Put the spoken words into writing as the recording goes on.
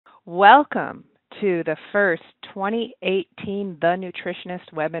Welcome to the first 2018 The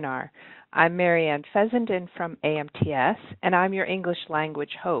Nutritionist webinar. I'm Marianne Fessenden from AMTS, and I'm your English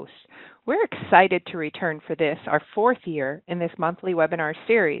language host. We're excited to return for this, our fourth year in this monthly webinar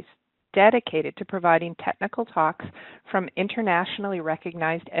series, dedicated to providing technical talks from internationally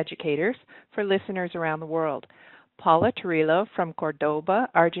recognized educators for listeners around the world. Paula Turiello from Cordoba,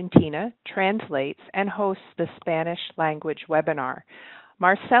 Argentina, translates and hosts the Spanish language webinar.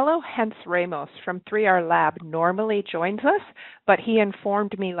 Marcelo Hentz Ramos from 3R Lab normally joins us, but he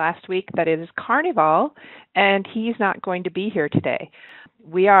informed me last week that it is Carnival and he's not going to be here today.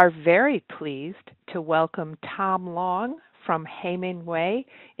 We are very pleased to welcome Tom Long from Hemingway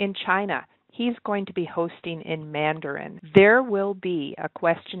in China. He's going to be hosting in Mandarin. There will be a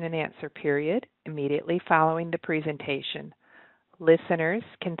question and answer period immediately following the presentation. Listeners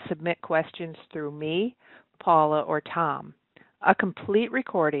can submit questions through me, Paula, or Tom. A complete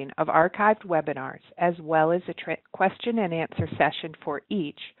recording of archived webinars, as well as a question and answer session for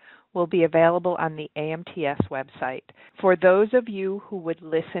each, will be available on the AMTS website. For those of you who would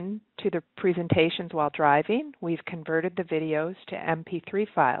listen to the presentations while driving, we've converted the videos to MP3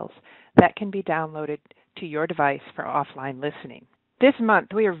 files that can be downloaded to your device for offline listening. This month,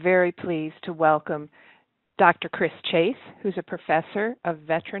 we are very pleased to welcome Dr. Chris Chase, who's a professor of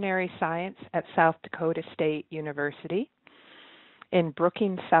veterinary science at South Dakota State University in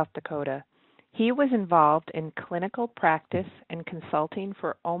Brookings, South Dakota. He was involved in clinical practice and consulting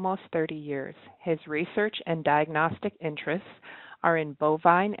for almost 30 years. His research and diagnostic interests are in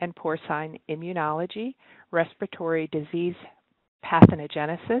bovine and porcine immunology, respiratory disease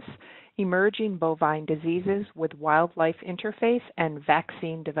pathogenesis, emerging bovine diseases with wildlife interface, and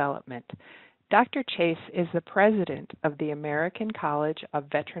vaccine development. Dr. Chase is the president of the American College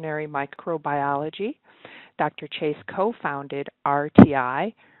of Veterinary Microbiology. Dr. Chase co-founded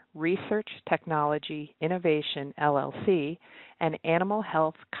RTI, Research Technology Innovation, LLC, an animal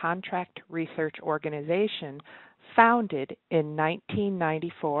health contract research organization founded in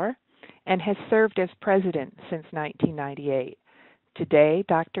 1994 and has served as president since 1998. Today,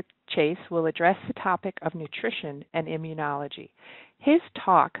 Dr. Chase will address the topic of nutrition and immunology. His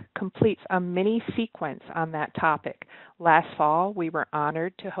talk completes a mini sequence on that topic. Last fall, we were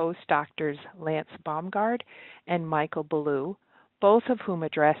honored to host Drs. Lance Baumgard and Michael Ballou, both of whom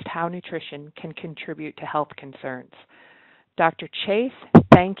addressed how nutrition can contribute to health concerns. Dr. Chase,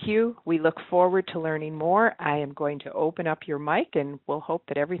 thank you. We look forward to learning more. I am going to open up your mic and we'll hope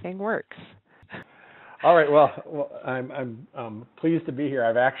that everything works. All right. Well, I'm pleased to be here.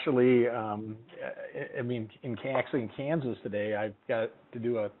 I've actually, actually in Kansas today. I've got to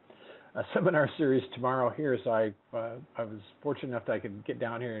do a seminar series tomorrow here, so I was fortunate enough that I could get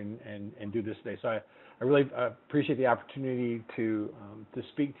down here and do this today. So I really appreciate the opportunity to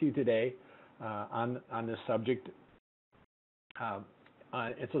speak to you today on this subject.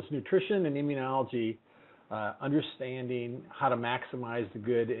 It's nutrition and immunology, understanding how to maximize the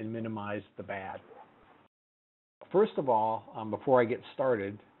good and minimize the bad. First of all, before I get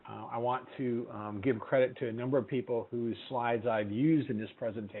started, I want to give credit to a number of people whose slides I've used in this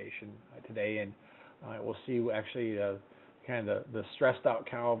presentation today, and we'll see actually kind of the stressed out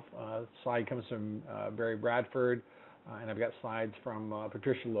cow slide comes from Barry Bradford, and I've got slides from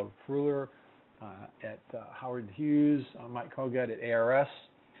Patricia LaFruler at Howard Hughes, Mike Kogut at ARS,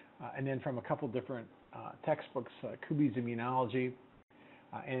 and then from a couple different textbooks, Kubi's Immunology.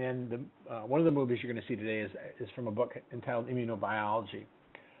 And then one of the movies you're going to see today is from a book entitled Immunobiology.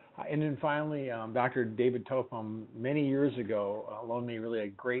 And then finally, Dr. David Topham, many years ago, loaned me really a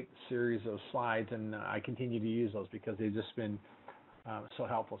great series of slides, and I continue to use those because they've just been so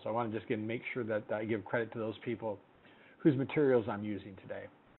helpful. So I want to just make sure that I give credit to those people whose materials I'm using today.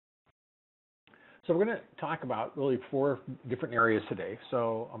 So we're going to talk about really 4 different areas today.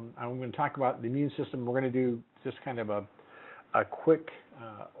 So I'm going to talk about the immune system. We're going to do just kind of a quick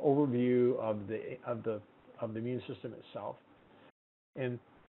overview of the immune system itself, and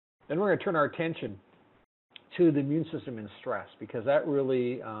then we're going to turn our attention to the immune system in stress, because that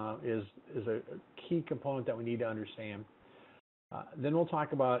really is a key component that we need to understand. Then we'll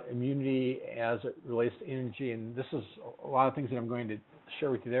talk about immunity as it relates to energy, and this is a lot of things that I'm going to share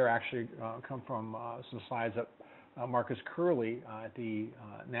with you there actually come from some slides that Marcus Curley at the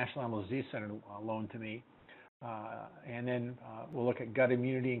National Animal Disease Center loaned to me. And then we'll look at gut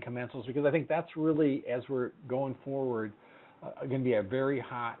immunity and commensals, because I think that's really, as we're going forward, going to be a very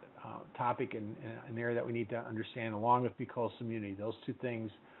hot topic in an area that we need to understand, along with mucosal immunity. Those two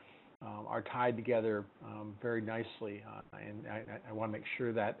things are tied together very nicely, and I want to make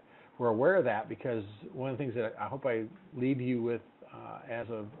sure that we're aware of that, because one of the things that I hope I leave you with as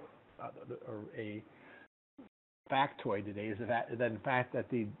a factoid today is that in fact that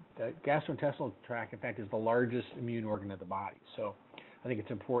the gastrointestinal tract in fact is the largest immune organ of the body. So I think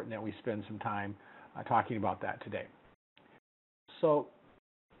it's important that we spend some time talking about that today. So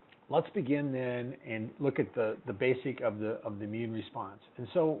let's begin then and look at the basic of the immune response. And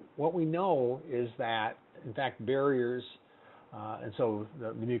so what we know is that in fact barriers, and so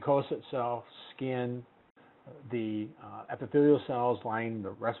the mucosa itself, skin, the epithelial cells lining the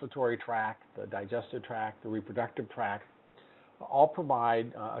respiratory tract, the digestive tract, the reproductive tract, all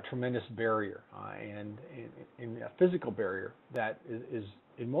provide a tremendous barrier and a physical barrier that is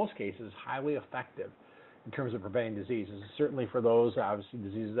in most cases highly effective in terms of preventing diseases. Certainly for those obviously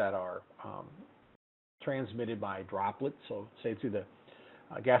diseases that are transmitted by droplets, so say through the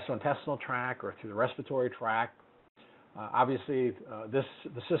gastrointestinal tract or through the respiratory tract. Obviously, the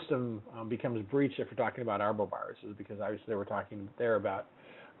system becomes breached if we're talking about arboviruses, because obviously we're talking there about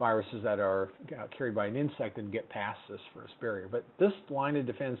viruses that are carried by an insect and get past this first barrier. But this line of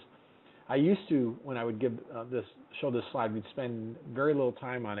defense, I used to, when I would give show this slide, we'd spend very little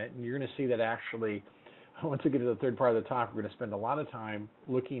time on it, and you're going to see that actually, once we get to the third part of the talk, we're going to spend a lot of time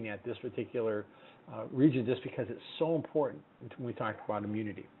looking at this particular region just because it's so important when we talk about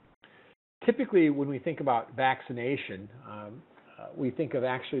immunity. Typically, when we think about vaccination, we think of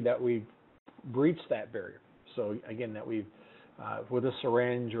actually that we've breached that barrier. So again, that we've, with a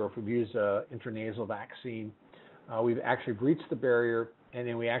syringe or if we've used an intranasal vaccine, we've actually breached the barrier and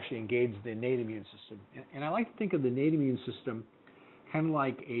then we actually engage the innate immune system. And I like to think of the innate immune system kind of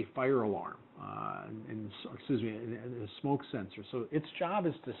like a fire alarm, a smoke sensor. So its job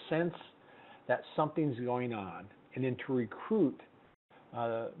is to sense that something's going on and then to recruit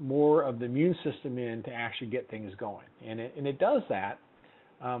more of the immune system in to actually get things going. And it does that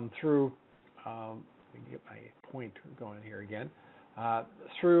through, let me get my point going here again,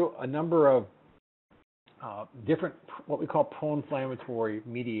 through a number of different, what we call pro-inflammatory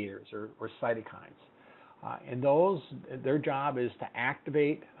mediators or cytokines. And their job is to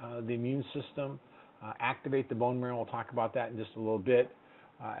activate the immune system, activate the bone marrow. We'll talk about that in just a little bit.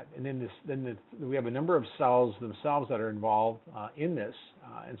 And then we have a number of cells themselves that are involved in this.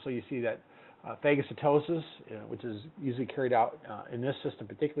 And so you see that phagocytosis, which is usually carried out in this system,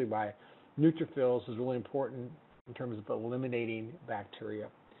 particularly by neutrophils, is really important in terms of eliminating bacteria.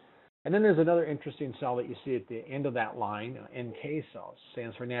 And then there's another interesting cell that you see at the end of that line, NK cells,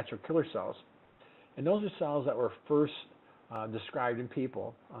 stands for natural killer cells. And those are cells that were first described in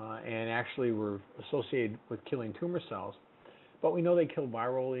people and actually were associated with killing tumor cells. But we know they kill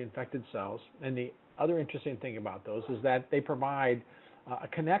virally infected cells. And the other interesting thing about those is that they provide a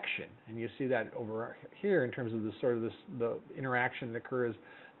connection. And you see that over here in terms of the interaction that occurs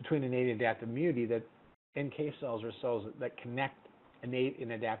between innate and adaptive immunity, that NK cells are cells that connect innate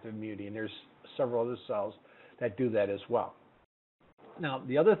and adaptive immunity. And there's several other cells that do that as well. Now,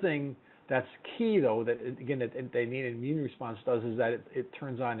 the other thing that's key, though, that again, that the innate immune response does is that it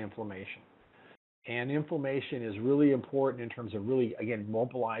turns on inflammation. And inflammation is really important in terms of really, again,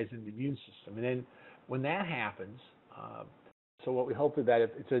 mobilizing the immune system. And then when that happens, so what we hope is that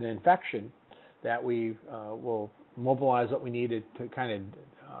if it's an infection, that we will mobilize what we needed to kind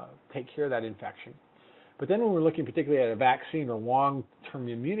of take care of that infection. But then when we're looking particularly at a vaccine or long-term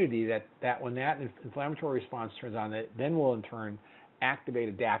immunity, that when that inflammatory response turns on, that then will in turn activate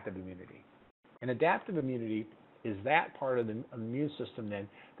adaptive immunity. And adaptive immunity is that part of the immune system then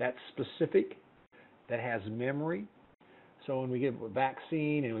that's specific, that has memory. So when we get a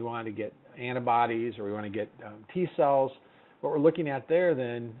vaccine and we want to get antibodies or we want to get T cells, what we're looking at there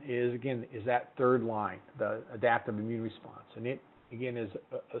then is, again, is that third line, the adaptive immune response. And it, again, is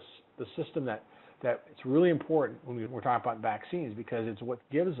the system that it's really important when we're talking about vaccines, because it's what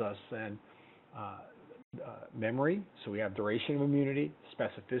gives us then memory. So we have duration of immunity,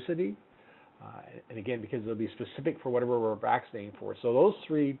 specificity, and again, because it'll be specific for whatever we're vaccinating for. So those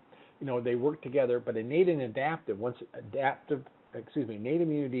three, they work together, but innate and adaptive, once innate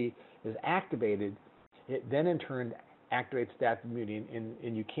immunity is activated, it then in turn activates adaptive immunity,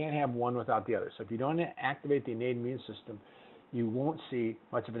 and you can't have one without the other. So if you don't activate the innate immune system, you won't see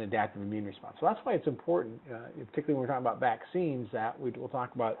much of an adaptive immune response. So that's why it's important, particularly when we're talking about vaccines, that we'll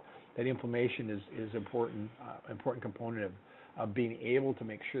talk about that inflammation is important component of being able to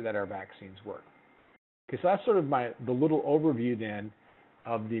make sure that our vaccines work. Okay, so that's sort of the little overview then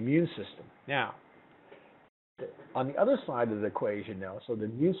of the immune system. Now, on the other side of the equation now, so the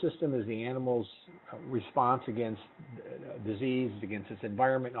immune system is the animal's response against disease, against its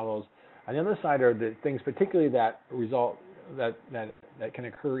environment, and all those. On the other side are the things particularly that result that can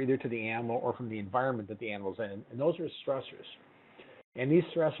occur either to the animal or from the environment that the animal's in, and those are stressors. And these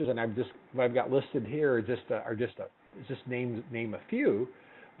stressors, and what I've got listed here are just name a few.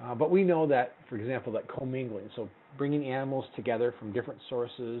 But we know that, for example, that commingling, so bringing animals together from different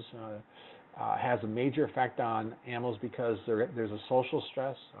sources, has a major effect on animals because there's a social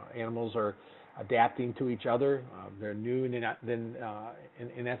stress. Animals are adapting to each other. They're new, and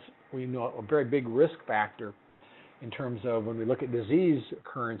and that's, we know, a very big risk factor in terms of when we look at disease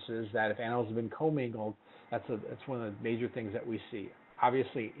occurrences, that if animals have been commingled, that's one of the major things that we see.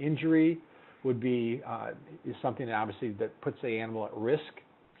 Obviously, injury would be is something that obviously that puts the animal at risk.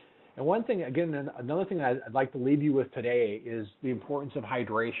 And one thing, again, another thing that I'd like to leave you with today is the importance of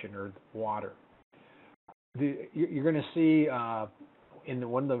hydration, or water. You're going to see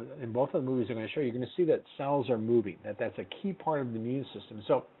in both of the movies I'm going to show you, you're going to see that cells are moving. That's a key part of the immune system.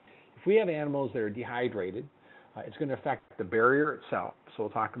 So if we have animals that are dehydrated, it's going to affect the barrier itself. So we'll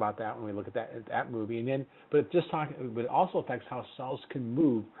talk about that when we look at that movie. But it also affects how cells can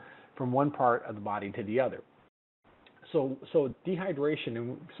move from one part of the body to the other. So dehydration,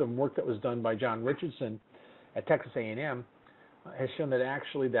 and some work that was done by John Richardson at Texas A&M has shown that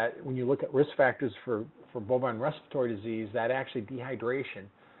actually that when you look at risk factors for bovine respiratory disease, that actually dehydration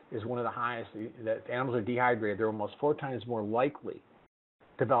is one of the highest. That if animals are dehydrated, they're almost 4 times more likely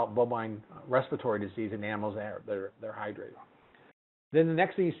to develop bovine respiratory disease in animals that are hydrated. Then the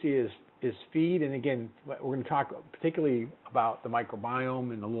next thing you see is feed, and again, we're going to talk particularly about the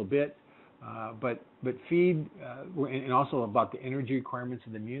microbiome in a little bit. But feed, and also about the energy requirements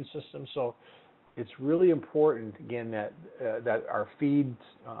of the immune system. So it's really important, again, that our feeds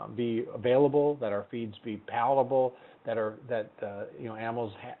be available, that our feeds be palatable, that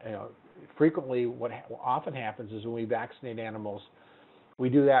animals. Frequently, what often happens is when we vaccinate animals, we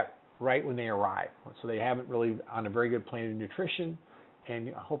do that right when they arrive, so they haven't really on a very good plane of nutrition.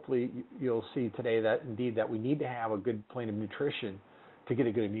 And hopefully, you'll see today that indeed that we need to have a good plane of nutrition to get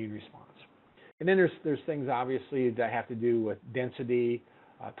a good immune response. And then there's things obviously that have to do with density,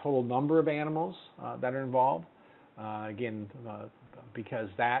 total number of animals that are involved. Because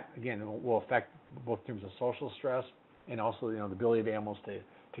that again will affect both in terms of social stress and also the ability of animals to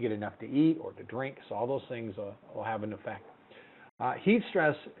get enough to eat or to drink. So all those things will have an effect. Heat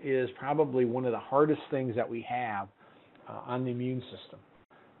stress is probably one of the hardest things that we have on the immune system,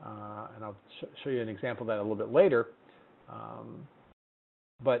 and I'll show you an example of that a little bit later.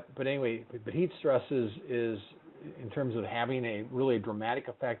 But anyway, heat stress is in terms of having a really dramatic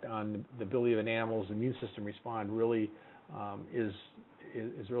effect on the ability of an animal's immune system respond. Really is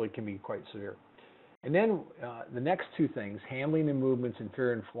really can be quite severe. And then the next two things, handling and movements and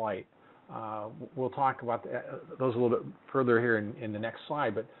fear and flight. We'll talk about those a little bit further here in the next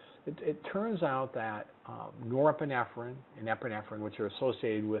slide. But it turns out that norepinephrine and epinephrine, which are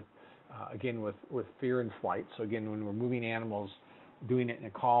associated with with fear and flight. So again, when we're moving animals, doing it in a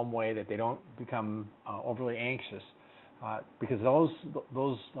calm way that they don't become overly anxious, because those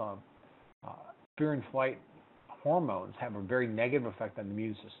fear and flight hormones have a very negative effect on the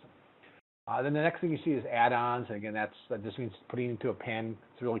immune system. Then the next thing you see is add-ons, and again, that just means putting into a pen.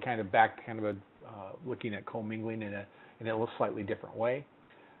 It's really kind of looking at commingling in a slightly different way.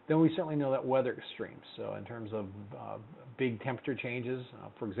 Then we certainly know that weather extremes. So in terms of big temperature changes,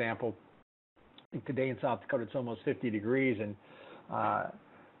 for example, I think today in South Dakota it's almost 50 degrees, and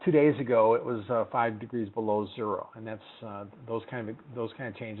 2 days ago it was 5 degrees below zero, and that's those kind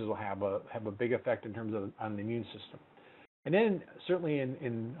of changes will have a big effect in terms of on the immune system. And then certainly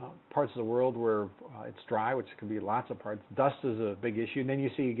in parts of the world where it's dry, which can be lots of parts, dust is a big issue. And then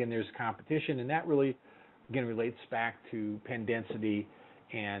you see again there's competition, and that really again relates back to pen density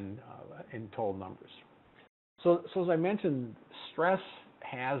and in total numbers. So as I mentioned, stress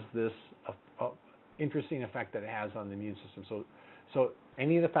has this interesting effect that it has on the immune system. So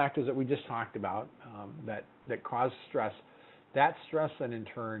any of the factors that we just talked about that cause stress, that stress then in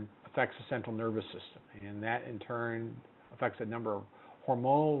turn affects the central nervous system, and that in turn affects a number of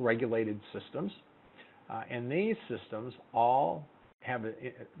hormonal regulated systems, and these systems all have a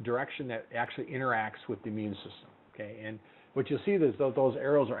direction that actually interacts with the immune system. Okay, and what you'll see is those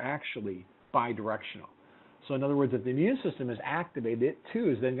arrows are actually bidirectional. So in other words, if the immune system is activated, it too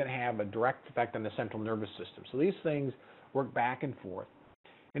is then going to have a direct effect on the central nervous system. So these things work back and forth.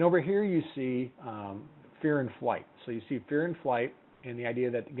 And over here you see fear and flight. So you see fear and flight, and the idea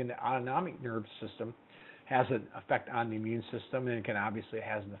that again the autonomic nervous system has an effect on the immune system, and it can obviously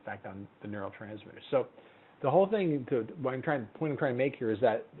has an effect on the neurotransmitters. So the whole thing, the point I'm trying to make here is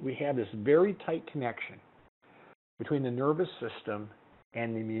that we have this very tight connection between the nervous system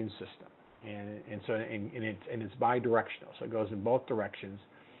and the immune system, and it's bidirectional, so it goes in both directions.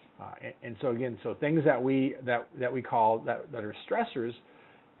 And so again, so things that we call that are stressors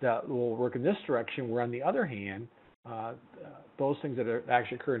that will work in this direction, where on the other hand, those things that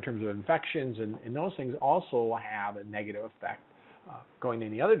actually occur in terms of infections and those things also have a negative effect going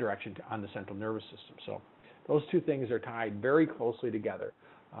in the other direction on the central nervous system. So those two things are tied very closely together,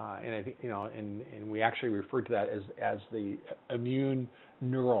 and I think and we actually refer to that as the immune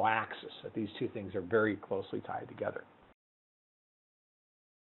neural axis. That these two things are very closely tied together.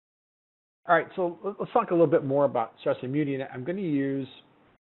 All right, so let's talk a little bit more about stress immunity. And I'm going to use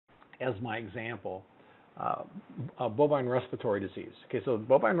as my example bovine respiratory disease. Okay, so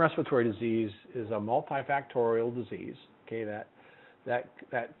bovine respiratory disease is a multifactorial disease. Okay,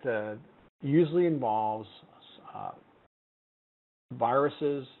 that usually involves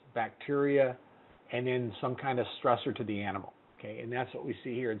viruses, bacteria, and then some kind of stressor to the animal. Okay, and that's what we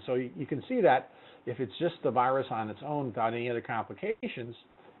see here. And so you can see that if it's just the virus on its own without any other complications,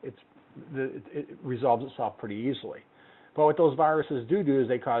 it resolves itself pretty easily. But what those viruses do is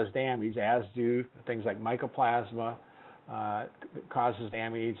they cause damage, as do things like mycoplasma causes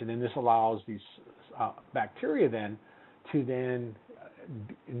damage, and then this allows these bacteria then to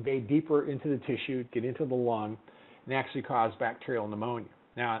invade deeper into the tissue, get into the lung, and actually cause bacterial pneumonia.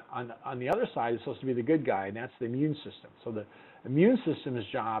 Now, on the other side is supposed to be the good guy, and that's the immune system. So the immune system's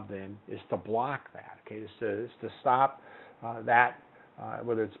job then is to block that. Okay, is to stop that.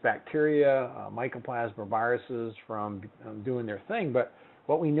 Whether it's bacteria, mycoplasma, or viruses from doing their thing. But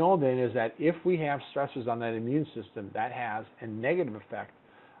what we know then is that if we have stressors on that immune system, that has a negative effect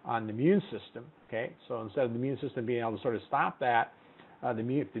on the immune system. Okay, so instead of the immune system being able to sort of stop that,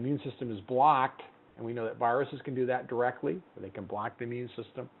 if the immune system is blocked, and we know that viruses can do that directly, or they can block the immune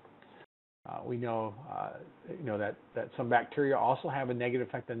system. We know, that some bacteria also have a negative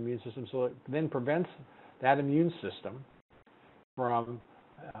effect on the immune system, so it then prevents that immune system from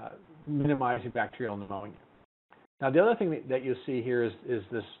minimizing bacterial pneumonia. Now, the other thing that you'll see here is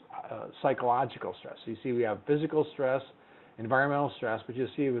this psychological stress. So you see we have physical stress, environmental stress, but you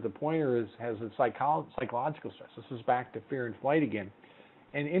see with the pointer has the psychological stress. This is back to fear and flight again.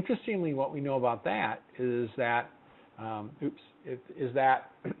 And interestingly, what we know about that is that,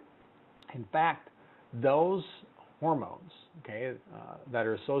 in fact, those hormones, okay, that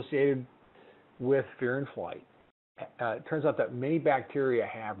are associated with fear and flight, it turns out that many bacteria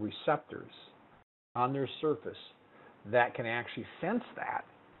have receptors on their surface that can actually sense that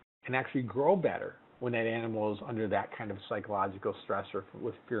and actually grow better when that animal is under that kind of psychological stressor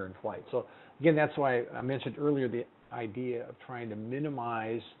with fear and flight. So again, that's why I mentioned earlier the idea of trying to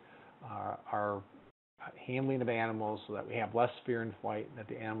minimize our handling of animals so that we have less fear and flight, that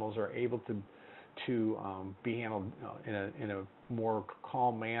the animals are able to be handled in a more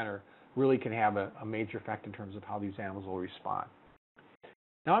calm manner, really can have a major effect in terms of how these animals will respond.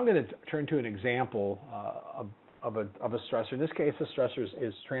 Now I'm going to turn to an example of a stressor. In this case, the stressor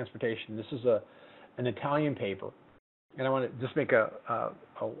is transportation. This is an Italian paper, and I want to just make a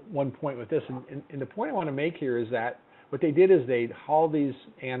one point with this. And the point I want to make here is that what they did is they hauled these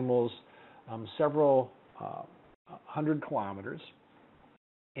animals several 100 kilometers,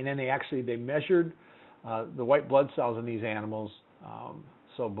 and then they measured the white blood cells in these animals.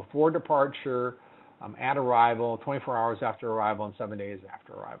 So before departure, at arrival, 24 hours after arrival, and 7 days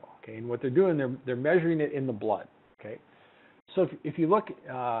after arrival. Okay, and what they're doing, they're measuring it in the blood. Okay, so if you look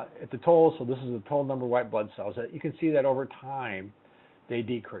at the total, so this is the total number of white blood cells. You can see that over time they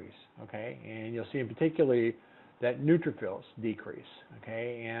decrease. Okay, and you'll see in particularly that neutrophils decrease.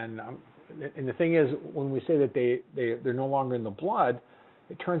 Okay, and the thing is, when we say that they're no longer in the blood,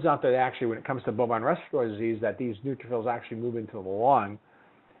 it turns out that actually when it comes to bovine respiratory disease, that these neutrophils actually move into the lung,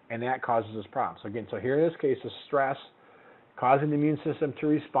 and that causes this problem. So again, here in this case, the stress causing the immune system to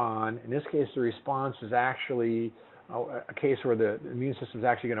respond. In this case, the response is actually a case where the immune system is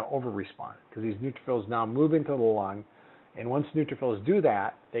actually going to over-respond because these neutrophils now move into the lung, and once neutrophils do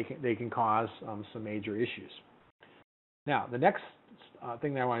that, they can cause some major issues. Now, the next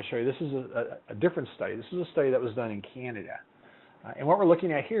thing that I want to show you, this is a different study. This is a study that was done in Canada. And what we're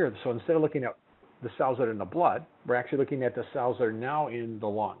looking at here, so instead of looking at the cells that are in the blood, we're actually looking at the cells that are now in the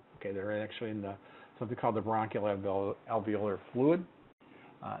lung. Okay, they're actually in something called the bronchial alveolar fluid.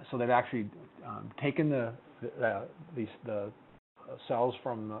 So they've actually taken the cells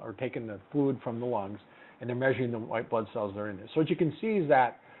or taken the fluid from the lungs, and they're measuring the white blood cells that are in there. So what you can see is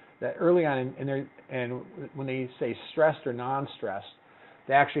that early on, and when they say stressed or non-stressed,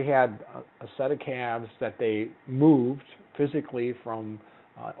 they actually had a set of calves that they moved physically from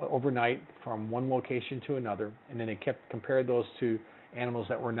overnight from one location to another, and then they compared those to animals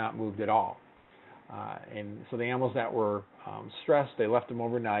that were not moved at all. And so the animals that were stressed, they left them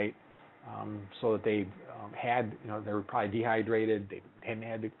overnight so that they had, they were probably dehydrated. They hadn't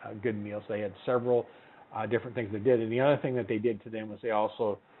had a good meal, so they had several different things they did. And the other thing that they did to them was they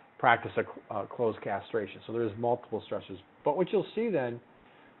also practiced a closed castration. So there's multiple stressors. But what you'll see then,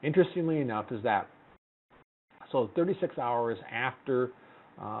 interestingly enough, is that 36 hours after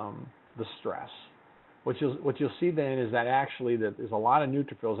the stress, what you'll see then is that actually that there's a lot of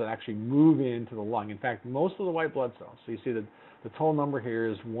neutrophils that actually move into the lung. In fact, most of the white blood cells, so you see that the total number here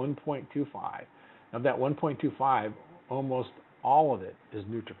is 1.25. Of that 1.25, almost all of it is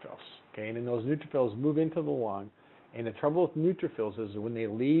neutrophils. Okay, and then those neutrophils move into the lung. And the trouble with neutrophils is when they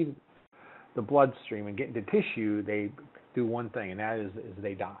leave the bloodstream and get into tissue, they do one thing, and that is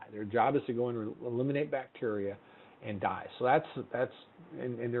they die. Their job is to go and eliminate bacteria and die. So that's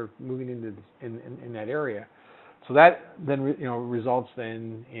and they're moving into in that area. So that then results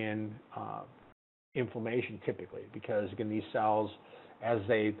then in inflammation typically, because again these cells, as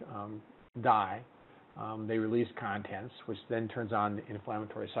they die, they release contents, which then turns on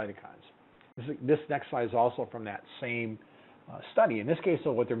inflammatory cytokines. This next slide is also from that same study. In this case,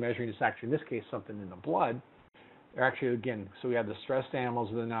 so what they're measuring is actually, in this case, something in the blood. They're actually, again, so we have the stressed animals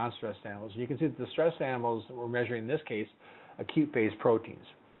and the non-stressed animals. And you can see that the stressed animals that we're measuring in this case, acute phase proteins.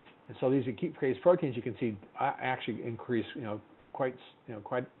 And so these acute phase proteins, you can see actually increase, quite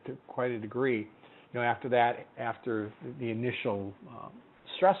a degree, after the initial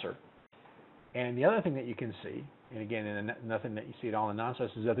stressor. And the other thing that you can see, and again, nothing that you see at all in non-stress,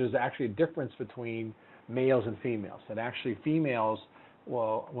 is that there's actually a difference between males and females. That actually females,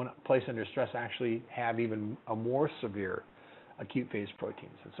 when placed under stress, actually have even a more severe acute phase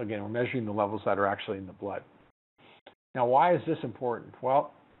proteins. And so again, we're measuring the levels that are actually in the blood. Now, why is this important?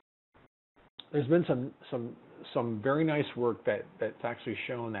 Well, there's been some very nice work that's actually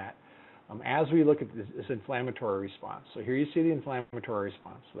shown that as we look at this inflammatory response. So here you see the inflammatory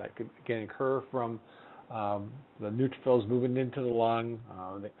response. So that could again occur from the neutrophils moving into the lung,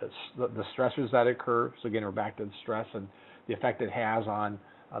 the stressors that occur. So again, we're back to the stress and the effect it has on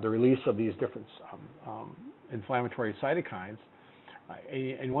the release of these different inflammatory cytokines.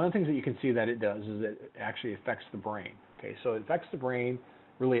 And one of the things that you can see that it does is it actually affects the brain. Okay, so it affects the brain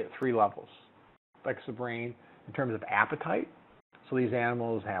really at three levels. It affects the brain in terms of appetite. So these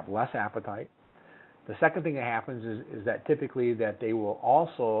animals have less appetite. The second thing that happens is that typically that they will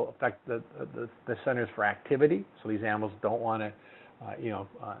also affect the centers for activity. So these animals don't want to,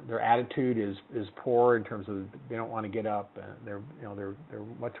 their attitude is poor in terms of they don't want to get up. They're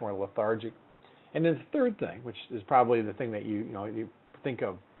much more lethargic. And then the third thing, which is probably the thing that you think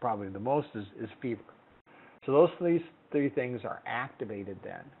of probably the most, is fever. So those three things are activated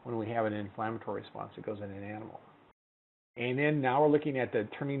then when we have an inflammatory response that goes in an animal. And then now we're looking at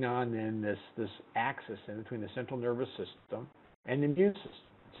turning on then this axis in between the central nervous system and the immune system.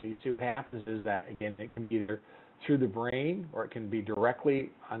 So you see what happens is that, again, it can be either through the brain or it can be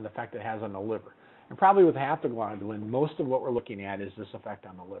directly on the effect it has on the liver. And probably with haptoglobulin, most of what we're looking at is this effect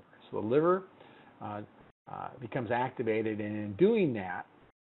on the liver. So the liver becomes activated, and in doing that,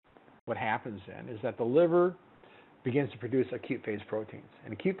 what happens then is that the liver begins to produce acute phase proteins.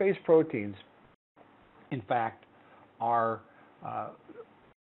 And acute phase proteins, in fact, are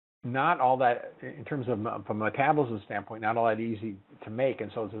not all that, in terms of from a metabolism standpoint, not all that easy to make,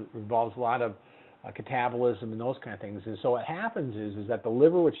 and so it involves a lot of catabolism and those kind of things. And so what happens is that the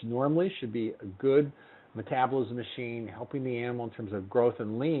liver, which normally should be a good metabolism machine, helping the animal in terms of growth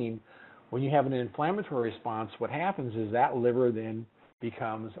and lean, when you have an inflammatory response, what happens is that liver then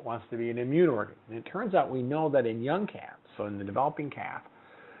wants to be an immune organ. And it turns out we know that in young calves, so in the developing calf,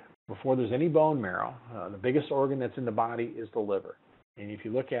 before there's any bone marrow, the biggest organ that's in the body is the liver. And if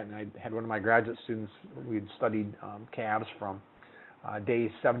you look at, and I had one of my graduate students, we'd studied calves from day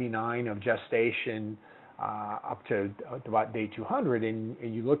 79 of gestation up to about day 200, and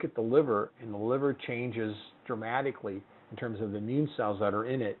you look at the liver, and the liver changes dramatically in terms of the immune cells that are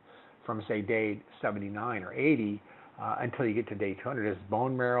in it from, say, day 79 or 80 until you get to day 200. As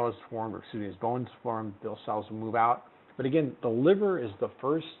bone marrow is formed, as bones form, those cells will move out. But again, the liver is the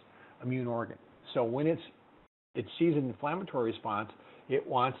first immune organ. So when it sees an inflammatory response, it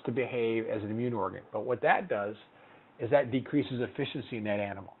wants to behave as an immune organ. But what that does is that decreases efficiency in that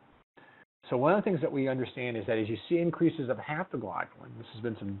animal. So one of the things that we understand is that as you see increases of haptoglobulin, this has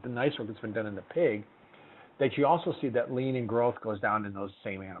been some nice work that's been done in the pig, that you also see that lean and growth goes down in those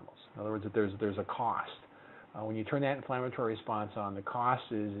same animals. In other words, that there's a cost. When you turn that inflammatory response on, the cost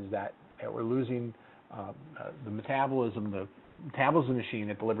is that we're losing the metabolism machine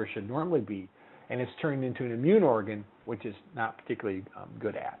that the liver should normally be, and it's turned into an immune organ, which is not particularly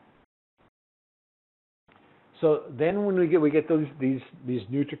good at. So then when we get these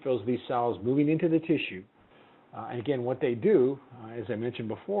neutrophils, these cells moving into the tissue, and again, what they do, as I mentioned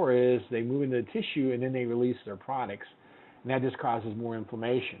before, is they move into the tissue and then they release their products, and that just causes more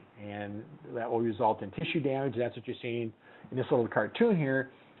inflammation, and that will result in tissue damage. That's what you're seeing in this little cartoon here,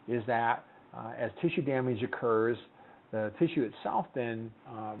 is that as tissue damage occurs, the tissue itself then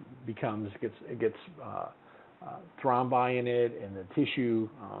gets thrombi in it, and the tissue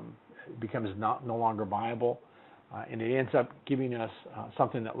becomes no longer viable, and it ends up giving us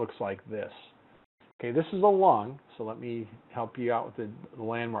something that looks like this. Okay, this is the lung, so let me help you out with the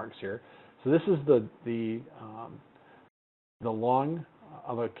landmarks here. So this is the lung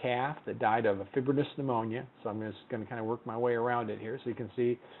of a calf that died of a fibrinous pneumonia. So I'm just going to kind of work my way around it here. So you can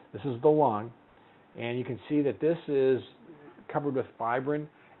see this is the lung, and you can see that this is covered with fibrin,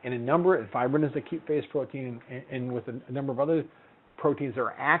 and fibrin is the acute phase protein, and with a number of other proteins that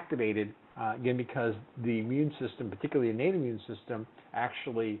are activated, again, because the immune system, particularly the innate immune system,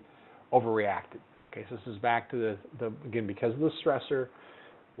 actually overreacted. Okay, so this is back to again, because of the stressor,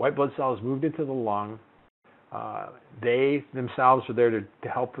 white blood cells moved into the lung. They themselves are there to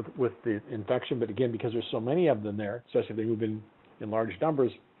help with the infection, but again, because there's so many of them there, especially if they move in large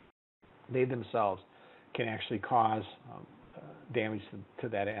numbers, they themselves can actually cause damage to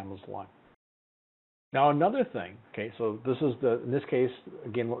that animal's lung. Now, another thing, okay, so this is in this case,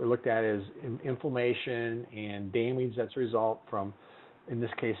 again, what we looked at is inflammation and damage that's a result from, in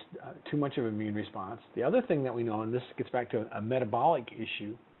this case, too much of an immune response. The other thing that we know, and this gets back to a metabolic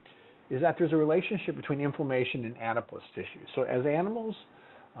issue, is that there's a relationship between inflammation and adipose tissue. So as animals,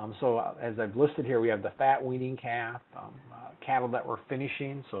 as I've listed here, we have the fat weaning calf, cattle that we're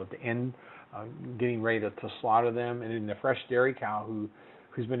finishing, so at the end, getting ready to slaughter them, and then the fresh dairy cow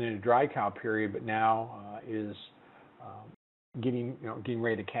who's been in a dry cow period, but now is getting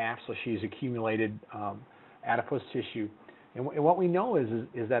ready to calf, so she's accumulated adipose tissue. And what we know is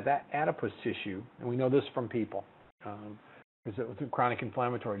that adipose tissue, and we know this from people, is that with chronic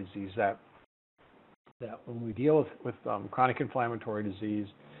inflammatory disease, that when we deal with chronic inflammatory disease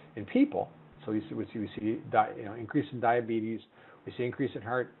in people, so we see increase in diabetes, we see increase in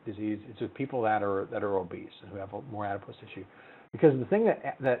heart disease. It's with people that are obese and who have more adipose tissue, because the thing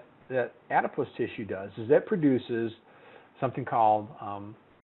that adipose tissue does is that produces something called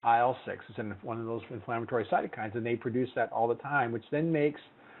IL-6. It's in one of those inflammatory cytokines, and they produce that all the time, which then makes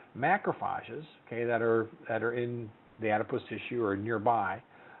macrophages, okay, that are in the adipose tissue or nearby,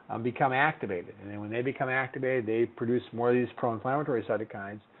 become activated. And then when they become activated, they produce more of these pro-inflammatory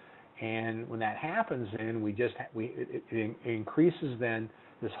cytokines. And when that happens, then it increases then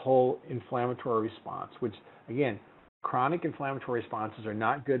this whole inflammatory response, which again, chronic inflammatory responses are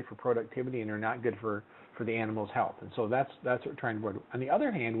not good for productivity and are not good for the animal's health. And so that's what we're trying to avoid. On the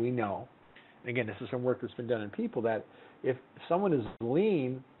other hand, we know, and again, this is some work that's been done in people, that if someone is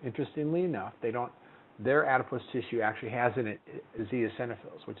lean, interestingly enough, their adipose tissue actually has in it is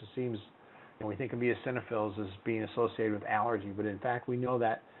eosinophils, which it seems, we think of eosinophils as being associated with allergy, but in fact we know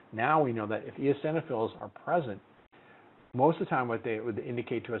that if eosinophils are present, most of the time what they would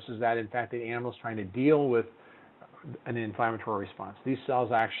indicate to us is that in fact the animal is trying to deal with an inflammatory response. These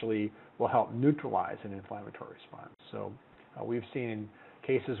cells actually will help neutralize an inflammatory response. So we've seen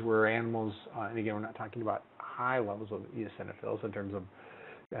cases where animals, and again, we're not talking about high levels of eosinophils in terms of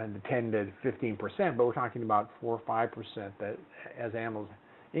 10 to 15%, but we're talking about 4 or 5%, that as animals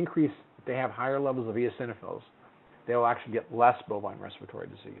increase, they have higher levels of eosinophils, they will actually get less bovine respiratory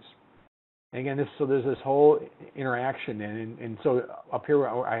disease. And again, there's this whole interaction, and so up here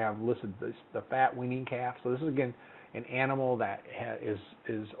I have listed the fat weaning calf. So this is again an animal that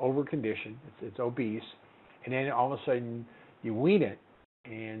is over-conditioned, it's obese, and then all of a sudden you wean it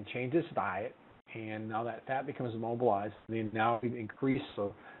and change its diet, and now that fat becomes immobilized, and then now we've increased,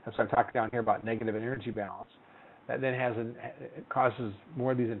 so that's what I'm talking down here about negative energy balance. That then it causes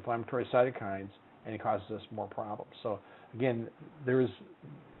more of these inflammatory cytokines, and it causes us more problems. So again, there's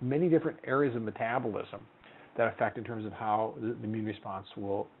many different areas of metabolism that affect in terms of how the immune response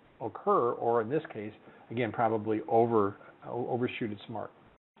will occur, or in this case, again, probably overshoot its mark.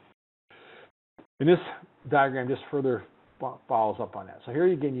 And this diagram just further follows up on that. So here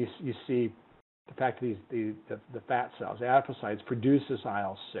again, you see the fact that the fat cells, the adipocytes, produce this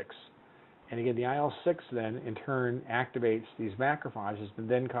IL-6. And again, the IL-6 then in turn activates these macrophages and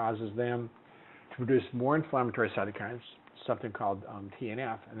then causes them to produce more inflammatory cytokines, something called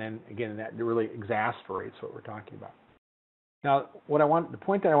TNF, and then again that really exasperates what we're talking about. Now, the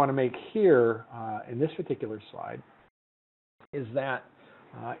point that I want to make here in this particular slide is that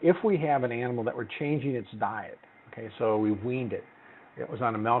if we have an animal that we're changing its diet, okay, so we've weaned it, it was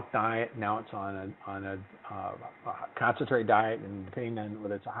on a milk diet. Now it's on a concentrate diet, and depending on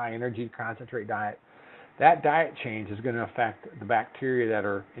whether it's a high energy concentrate diet, that diet change is going to affect the bacteria that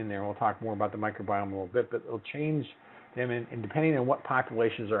are in there. We'll talk more about the microbiome in a little bit, but it'll change them, and depending on what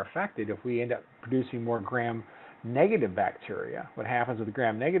populations are affected, if we end up producing more gram-negative bacteria, what happens with the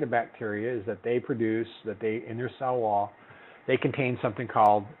gram-negative bacteria is that they produce, in their cell wall, they contain something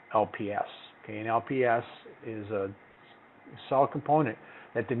called LPS. Okay, and LPS is a cell component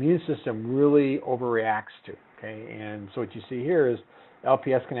that the immune system really overreacts to. Okay, and so what you see here is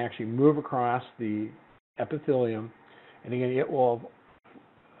LPS can actually move across the epithelium, and again, it will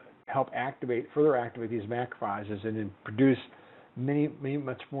help further activate these macrophages, and then produce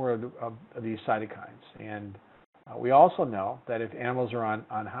much more of these cytokines. And we also know that if animals are on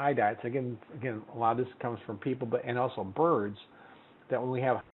high diets, again, a lot of this comes from people, and also birds, that when we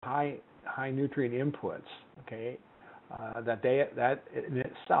have high nutrient inputs, okay, that in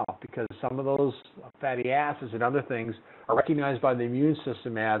itself, because some of those fatty acids and other things are recognized by the immune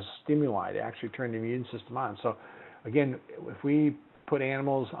system as stimuli to actually turn the immune system on. So again, if we put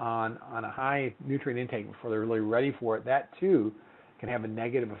animals on a high nutrient intake before they're really ready for it, that too can have a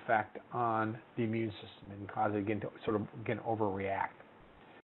negative effect on the immune system and cause it again to sort of overreact.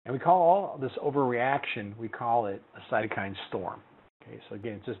 And we call all this overreaction, we call it a cytokine storm. Okay, so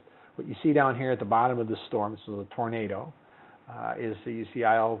again, it's just what you see down here at the bottom of the storm, this is a tornado, is that you see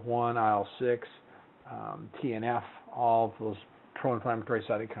IL-1, IL-6, TNF, all of those pro-inflammatory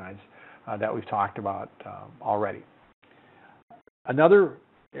cytokines that we've talked about already. Another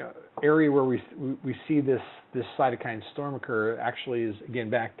area where we see this cytokine storm occur actually is, again,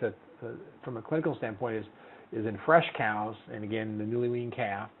 back to from a clinical standpoint, is in fresh cows, and again, the newly weaned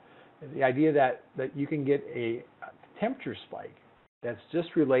calf. The idea that you can get a temperature spike that's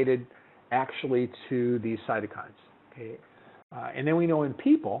just related actually to these cytokines. Okay, and then we know in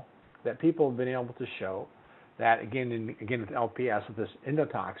people that people have been able to show that again with LPS, with this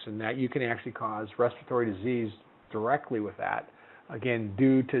endotoxin, that you can actually cause respiratory disease directly with that, again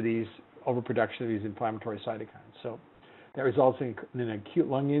due to these overproduction of these inflammatory cytokines. So that results in an acute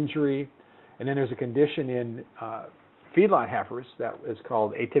lung injury, and then there's a condition in feedlot heifers that is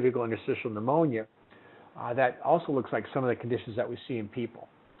called atypical interstitial pneumonia. That also looks like some of the conditions that we see in people.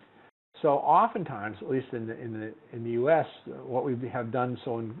 So oftentimes, at least in the U.S., what we have done,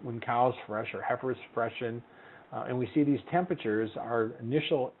 so when cows fresh or heifers freshen, and we see these temperatures, our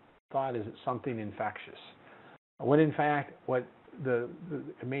initial thought is it's something infectious. When in fact, it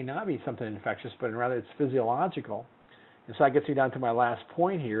may not be something infectious, but rather it's physiological. And so that gets me down to my last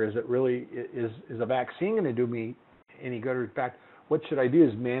point here: is it really is a vaccine going to do me any good? Or in fact, what should I do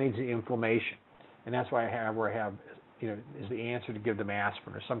is manage the inflammation. And that's why I have, is the answer to give them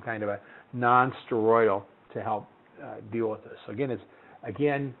aspirin or some kind of a non-steroidal to help deal with this. So again, it's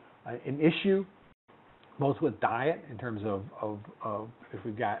an issue both with diet in terms of if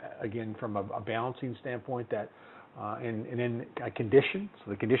we've got, again, from a balancing standpoint, that and then a condition.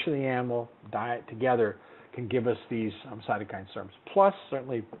 So the condition of the animal, diet together can give us these cytokine storms. Plus,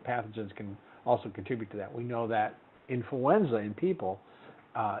 certainly pathogens can also contribute to that. We know that influenza in people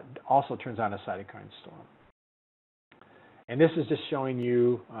also turns on a cytokine storm. And this is just showing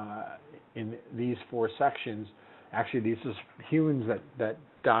you in these 4 sections, actually these are humans that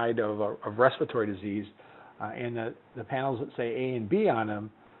died of respiratory disease, and the panels that say A and B on them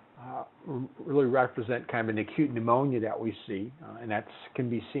really represent kind of an acute pneumonia that we see, and that can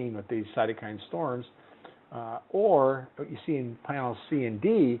be seen with these cytokine storms. Or what you see in panels C and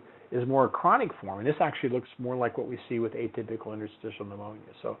D is more a chronic form, and this actually looks more like what we see with atypical interstitial pneumonia.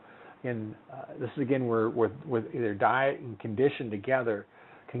 So, again, this is again where either diet and condition together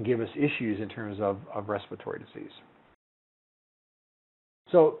can give us issues in terms of respiratory disease.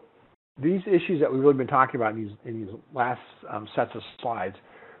 So, these issues that we've really been talking about in these last sets of slides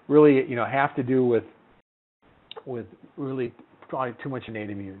really, have to do with really probably too much innate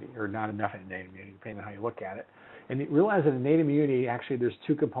immunity or not enough innate immunity, depending on how you look at it. And you realize that innate immunity, actually, there's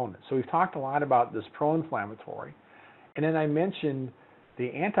 2 components. So we've talked a lot about this pro-inflammatory, and then I mentioned the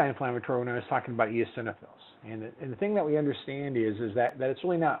anti-inflammatory when I was talking about eosinophils. And the thing that we understand is that it's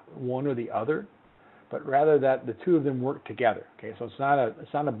really not one or the other, but rather that the 2 of them work together. Okay, so it's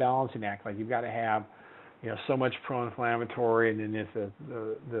not a balancing act. Like you've got to have so much pro-inflammatory, and then if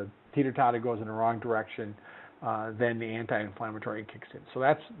the teeter-totter goes in the wrong direction, then the anti-inflammatory kicks in. So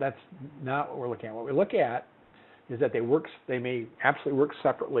that's not what we're looking at. What we look at is that they may absolutely work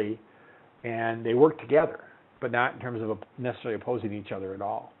separately, and they work together, but not in terms of necessarily opposing each other at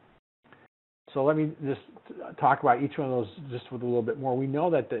all. So let me just talk about each one of those just with a little bit more. We know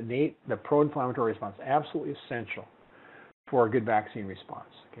that the pro-inflammatory response is absolutely essential for a good vaccine response.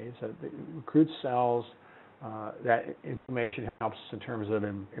 Okay, so it recruits cells. That inflammation helps us in terms of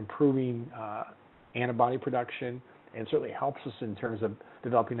improving antibody production, and certainly helps us in terms of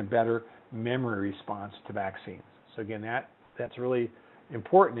developing a better memory response to vaccines. So again, that's really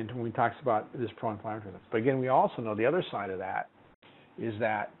important when we talk about this pro-inflammatory. But again, we also know the other side of that is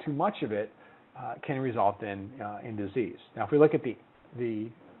that too much of it can result in disease. Now, if we look at this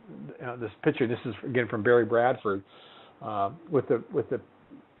picture, this is again from Barry Bradford with the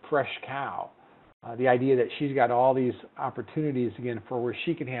fresh cow. The idea that she's got all these opportunities again for where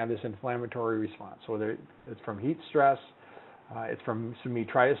she can have this inflammatory response. So whether it's from heat stress, it's from some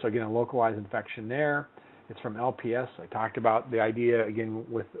metritis, so again a localized infection there. It's from LPS. I talked about the idea again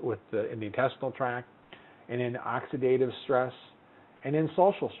in the intestinal tract, and then oxidative stress, and then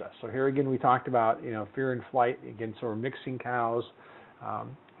social stress. So here again we talked about fear and flight. Again, so we're mixing cows,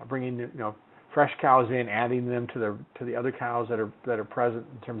 bringing fresh cows in, adding them to the other cows that are present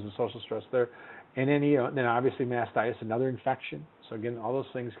in terms of social stress there. And then, then obviously mastitis, another infection. So again, all those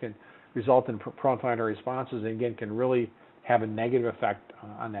things can result in pro-inflammatory responses, and again, can really have a negative effect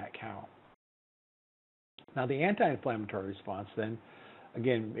on that cow. Now, the anti-inflammatory response, then,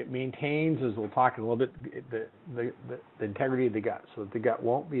 again, it maintains, as we'll talk a little bit, the integrity of the gut, so that the gut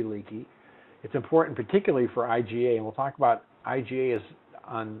won't be leaky. It's important, particularly for IgA, and we'll talk about IgA as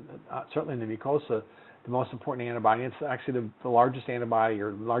certainly in the mucosa, the most important antibody. It's actually the largest antibody,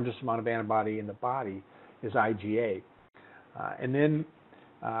 or the largest amount of antibody in the body is IgA. And then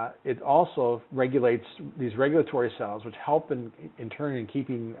it also regulates these regulatory cells, which help in turn in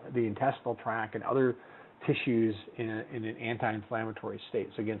keeping the intestinal tract and other tissues in an anti-inflammatory state.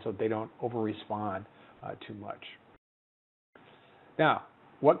 So again, so they don't over-respond too much. Now,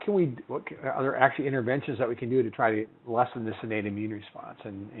 what are there actually interventions that we can do to try to lessen this innate immune response?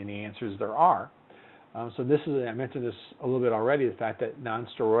 And the answer is there are. So this is, I mentioned this a little bit already, the fact that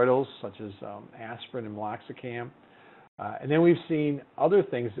non-steroidals such as aspirin and meloxicam, and then we've seen other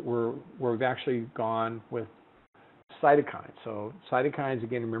things where we've actually gone with cytokines. So cytokines,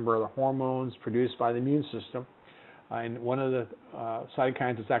 again, remember, are the hormones produced by the immune system. And one of the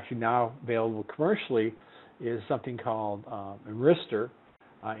cytokines that's actually now available commercially is something called myristor,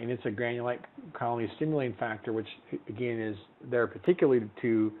 and it's a granulate colony stimulating factor, which again is there particularly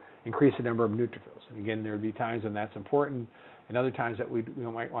to increase the number of neutrophils. And again, there would be times when that's important, and other times that we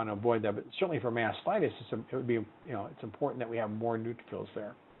might want to avoid that. But certainly for mastitis, it's important that we have more neutrophils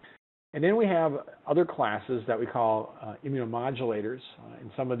there. And then we have other classes that we call immunomodulators, and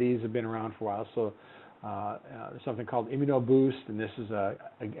some of these have been around for a while. So there's something called ImmunoBoost, and this is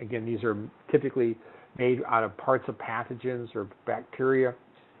again, these are typically made out of parts of pathogens or bacteria,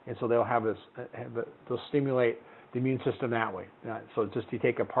 and so they'll they'll stimulate the immune system that way. So just you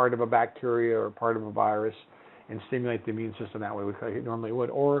take a part of a bacteria or part of a virus and stimulate the immune system that way, which it normally would.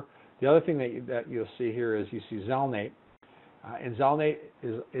 Or the other thing that you'll see here is you see Zelnate. And Zelnate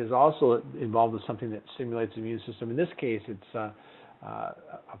is also involved with something that stimulates the immune system. In this case, it's a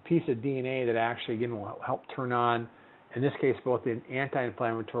piece of DNA that actually, again, will help turn on, in this case, both the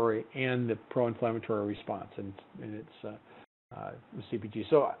anti-inflammatory and the pro-inflammatory response, and it's the CPG.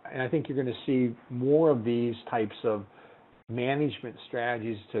 So, and I think you're going to see more of these types of management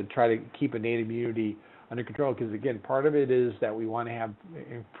strategies to try to keep innate immunity under control, because, again, part of it is that we want to have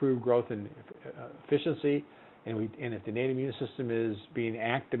improved growth and efficiency. And if the innate immune system is being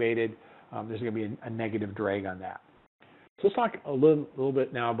activated, there's going to be a negative drag on that. So let's talk a little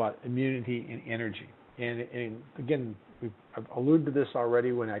bit now about immunity and energy. And again, I've alluded to this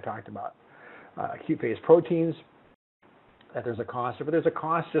already when I talked about acute phase proteins, that there's a cost, but there's a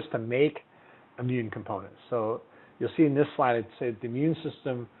cost just to make immune components. So you'll see in this slide, it says the immune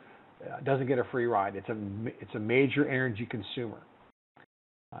system doesn't get a free ride. It's a major energy consumer.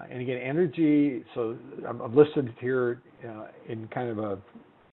 And again, energy, so I've listed here in kind of a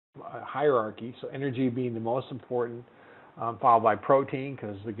hierarchy. So energy being the most important, followed by protein,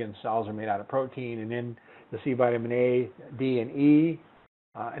 because again, cells are made out of protein. And then you'll see vitamin A, D, and E,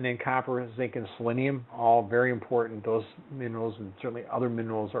 and then copper, zinc, and selenium, all very important. Those minerals and certainly other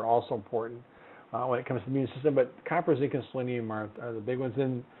minerals are also important when it comes to the immune system. But copper, zinc, and selenium are the big ones.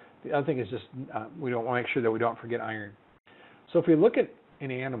 Then the other thing is just we don't want to make sure that we don't forget iron. So if we look at an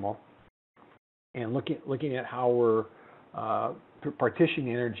animal and looking at how we're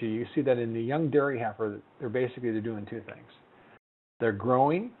partitioning energy, you see that in the young dairy heifer, they're doing two things. They're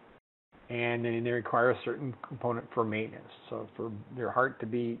growing, and then they require a certain component for maintenance. So for their heart to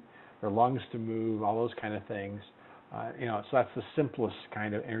beat, their lungs to move, all those kind of things. So that's the simplest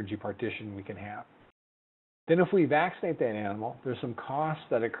kind of energy partition we can have. Then if we vaccinate that animal, there's some cost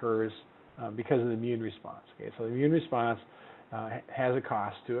that occurs because of the immune response. Okay, so the immune response has a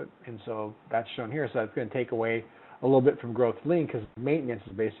cost to it, and so that's shown here. So that's going to take away a little bit from growth lean because maintenance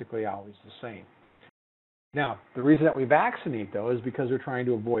is basically always the same. Now, the reason that we vaccinate, though, is because we're trying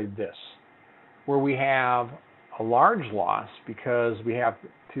to avoid this, where we have a large loss because we have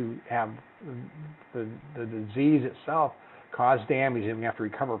to have the disease itself cause damage and we have to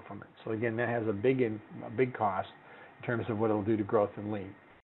recover from it. So again, that has a big cost in terms of what it'll do to growth and lean.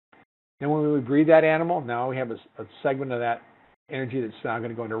 Then when we breed that animal, now we have a segment of that energy that's now going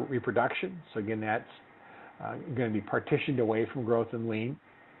to go into reproduction. So again, that's going to be partitioned away from growth and lean.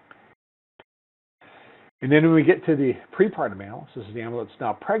 And then when we get to the prepartum animal, so this is the animal that's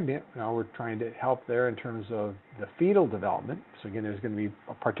now pregnant, now we're trying to help there in terms of the fetal development. So again, there's going to be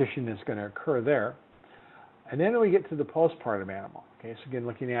a partition that's going to occur there. And then we get to the postpartum animal. Okay, so again,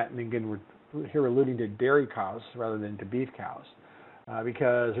 looking at, and again, we're alluding to dairy cows rather than to beef cows,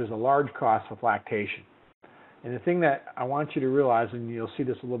 because there's a large cost with lactation. And the thing that I want you to realize, and you'll see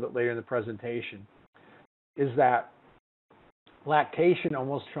this a little bit later in the presentation, is that lactation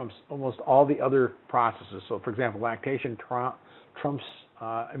almost trumps almost all the other processes. So, for example, lactation trumps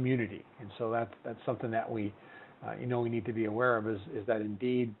immunity, and so that's something that we need to be aware of is that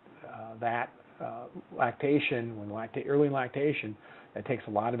indeed that lactation, early lactation, that takes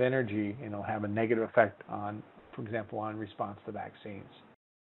a lot of energy and it'll have a negative effect on, for example, on response to vaccines.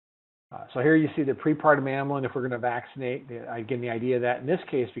 So here you see the prepartum animal, and if we're going to vaccinate, again, the idea that in this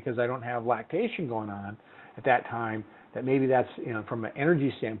case, because I don't have lactation going on at that time, that maybe that's, from an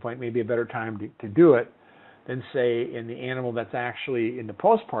energy standpoint, maybe a better time to do it than, say, in the animal that's actually in the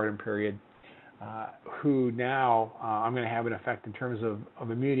postpartum period, who now I'm going to have an effect in terms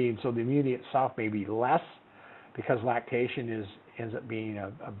of immunity, and so the immunity itself may be less because lactation ends up being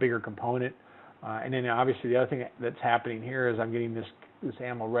a bigger component. And then obviously the other thing that's happening here is I'm getting this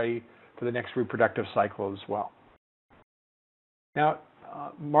animal ready for the next reproductive cycle as well. Now,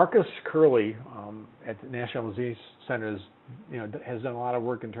 Marcus Curley at the National Disease Center has done a lot of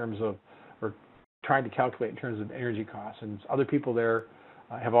work in terms of, or trying to calculate in terms of energy costs, and other people there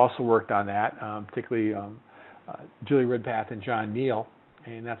have also worked on that, particularly Julie Ridpath and John Neal,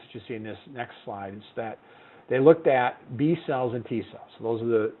 and that's what you see in this next slide. Is that they looked at B cells and T cells. So those are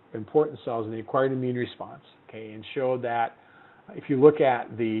the important cells in the acquired immune response, okay, and showed that if you look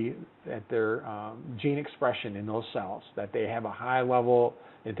at their gene expression in those cells, that they have a high level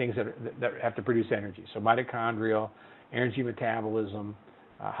in things that have to produce energy. So mitochondrial, energy metabolism,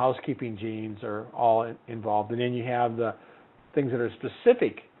 housekeeping genes are all involved. And then you have the things that are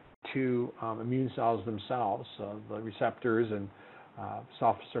specific to immune cells themselves, the receptors and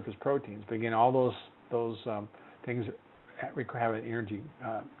soft surface proteins. But again, all those things have an energy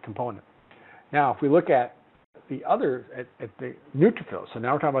component. Now, if we look at the other, at the neutrophils, so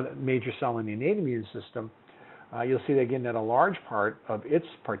now we're talking about the major cell in the innate immune system, you'll see that, again, that a large part of its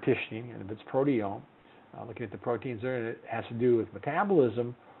partitioning and of its proteome, looking at the proteins there, it has to do with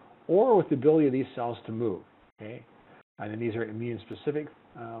metabolism or with the ability of these cells to move. Okay, and then these are immune-specific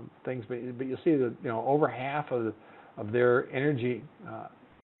things, but you'll see that over half of their energy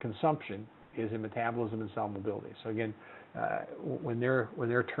consumption is in metabolism and cell mobility. So again, when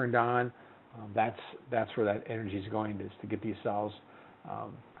they're turned on, that's where that energy is going, is to get these cells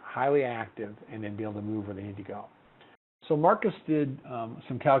highly active and then be able to move where they need to go. So Marcus did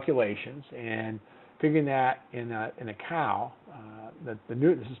some calculations and figuring that in a cow, that this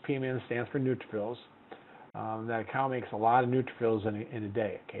is PMN, stands for neutrophils, that a cow makes a lot of neutrophils in a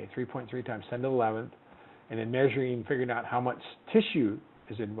day, okay, 3.3 times 10 to the 11th, and then figuring out how much tissue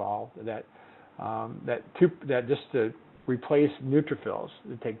is involved, that just to replace neutrophils,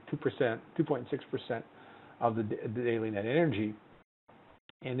 it take 2.6% of the daily net energy,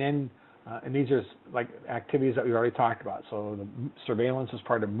 and then and these are like activities that we already talked about. So the surveillance is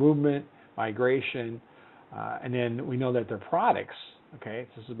part of movement, migration, and then we know that their products. Okay,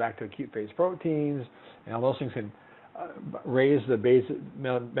 so this is back to acute phase proteins, and all those things can raise the basic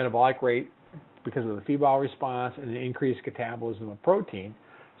metabolic rate because of the febrile response and the increased catabolism of protein.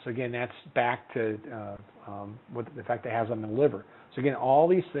 So again, that's back to what the effect it has on the liver. So again, all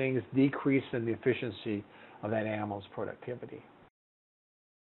these things decrease in the efficiency of that animal's productivity.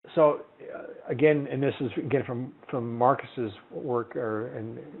 So again, and this is again from Marcus's work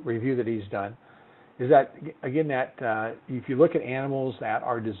and review that he's done, is that again that if you look at animals that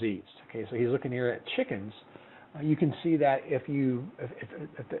are diseased, okay, so he's looking here at chickens, you can see that if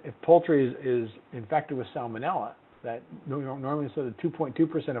poultry is infected with salmonella, that normally instead of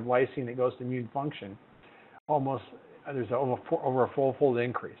 2.2% of lysine that goes to immune function, there's over a fourfold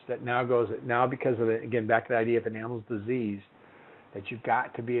increase that now because of it, again, back to the idea if an animal's diseased, that you've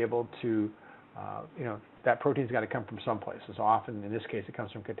got to be able to, that protein's got to come from someplace. So often, in this case, it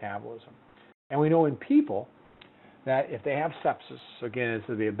comes from catabolism. And we know in people that if they have sepsis, so again, it's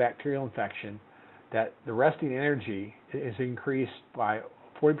a bacterial infection, that the resting energy is increased by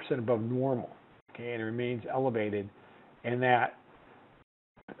 40% above normal, okay, and it remains elevated, and that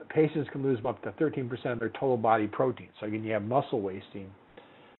patients can lose up to 13% of their total body protein. So again, you have muscle wasting.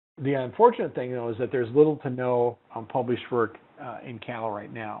 The unfortunate thing, though, is that there's little to no published work in cattle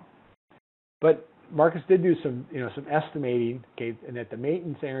right now. But Marcus did do some estimating, okay, and that the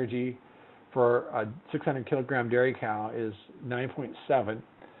maintenance energy for a 600 kilogram dairy cow is 9.7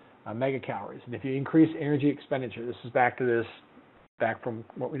 megacalories. And if you increase energy expenditure, this is back from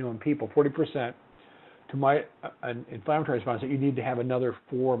what we know in people, 40% to an inflammatory response, that you need to have another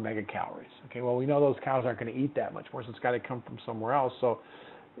 4 megacalories. Okay, well, we know those cows aren't going to eat that much more, so it's got to come from somewhere else. So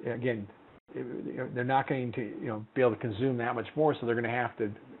again, they're not going to be able to consume that much more, so they're going to have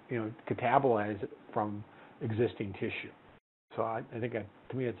to catabolize it from existing tissue. So I think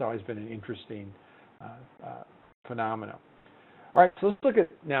to me it's always been an interesting phenomenon. All right, so let's look at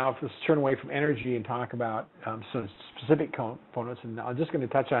now, let's turn away from energy and talk about some specific components, and I'm just going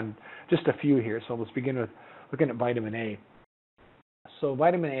to touch on just a few here. So let's begin with looking at vitamin A. So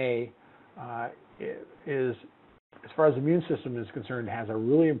vitamin A is, as far as the immune system is concerned, has a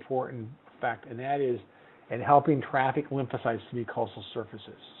really important effect, and that is in helping traffic lymphocytes to mucosal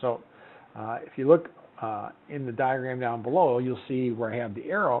surfaces. So if you look in the diagram down below, you'll see where I have the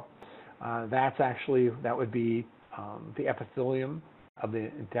arrow. That would be the epithelium of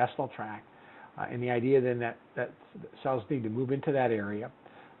the intestinal tract, and the idea then that cells need to move into that area,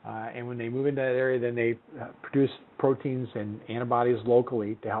 and when they move into that area, then they produce proteins and antibodies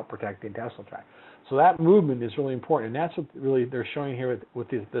locally to help protect the intestinal tract. So that movement is really important, and that's what really they're showing here with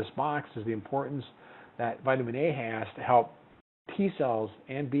this box, is the importance that vitamin A has to help T cells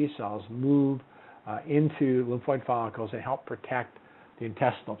and B cells move into lymphoid follicles and help protect the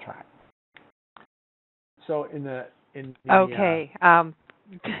intestinal tract. So okay,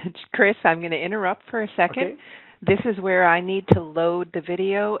 Chris, I'm going to interrupt for a second. Okay. This is where I need to load the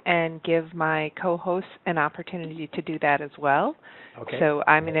video and give my co-hosts an opportunity to do that as well. Okay. So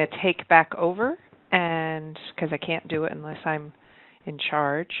I'm going to take back over, and because I can't do it unless I'm in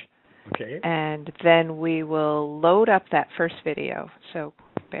charge. Okay. And then we will load up that first video. So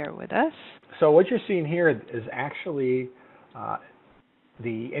bear with us. So what you're seeing here is actually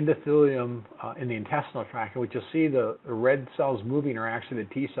the endothelium in the intestinal tract, and what you'll see the red cells moving are actually the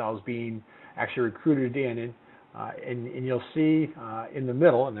T cells being actually recruited in, and you'll see in the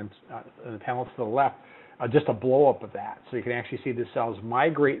middle, and then the panels to the left, just a blow up of that. So you can actually see the cells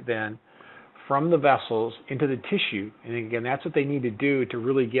migrate then from the vessels into the tissue, and again, that's what they need to do to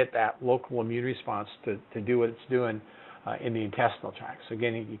really get that local immune response to do what it's doing in the intestinal tract. So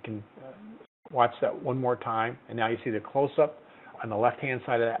again, you can watch that one more time, and now you see the close-up on the left-hand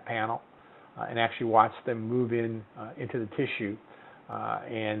side of that panel, and actually watch them move into the tissue,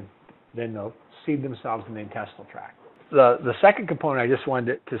 and then they'll seed themselves in the intestinal tract. The second component I just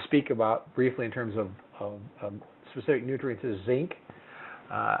wanted to speak about briefly in terms of specific nutrients is zinc,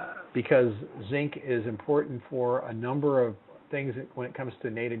 because zinc is important for a number of things when it comes to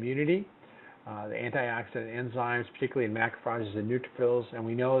innate immunity, the antioxidant enzymes, particularly in macrophages and neutrophils, and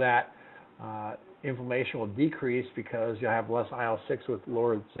we know that inflammation will decrease because you'll have less IL-6 with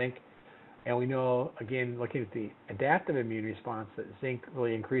lower zinc. And we know, again, looking at the adaptive immune response, that zinc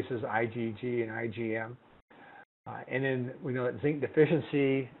really increases IgG and IgM. And then we know that zinc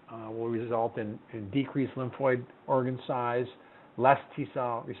deficiency will result in decreased lymphoid organ size, less T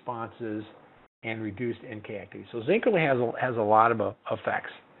cell responses, and reduced NK activity. So zinc really has a lot of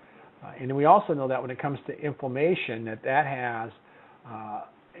effects. And then we also know that when it comes to inflammation, that has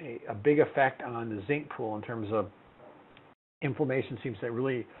a big effect on the zinc pool in terms of inflammation. Seems to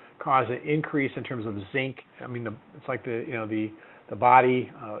really cause an increase in terms of zinc. I mean, it's like the body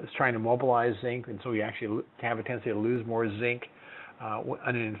is trying to mobilize zinc, and so we actually have a tendency to lose more zinc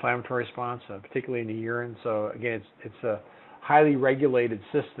in an inflammatory response, particularly in the urine. So again, it's a highly regulated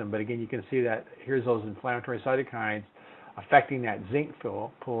system, but again, you can see that here's those inflammatory cytokines affecting that zinc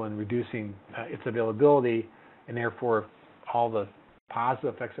pool and reducing its availability, and therefore all the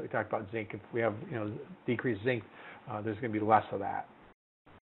positive effects that we talked about zinc. If we have decreased zinc, there's going to be less of that.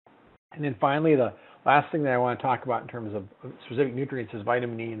 And then finally, the last thing that I want to talk about in terms of specific nutrients is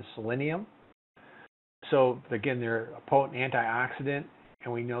vitamin E and selenium. So again, they're a potent antioxidant,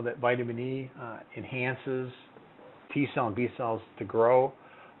 and we know that vitamin E enhances T cell and B cells to grow,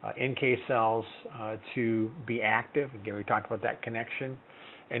 NK cells to be active. Again, we talked about that connection.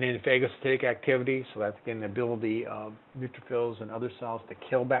 And then phagocytic activity, so that's again the ability of neutrophils and other cells to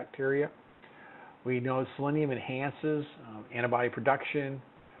kill bacteria. We know selenium enhances antibody production,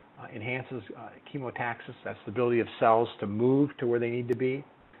 enhances chemotaxis, that's the ability of cells to move to where they need to be.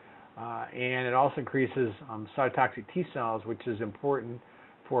 And it also increases cytotoxic T cells, which is important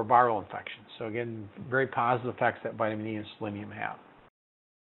for viral infections. So again, very positive effects that vitamin E and selenium have.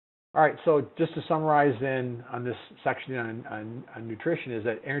 All right, so just to summarize then on this section on nutrition is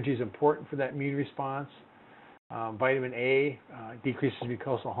that energy is important for that immune response. Vitamin A decreases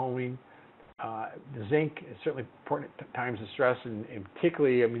mucosal homing. Zinc is certainly important at times of stress, and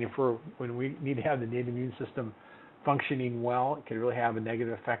particularly, I mean, when we need to have the innate immune system functioning well, it can really have a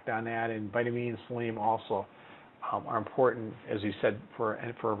negative effect on that. And vitamin E and selenium also are important, as you said, for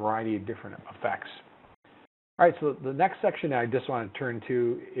a variety of different effects. All right, so the next section I just want to turn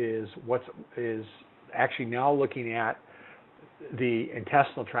to is actually now looking at the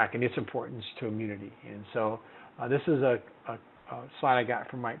intestinal tract and its importance to immunity. And so this is a slide I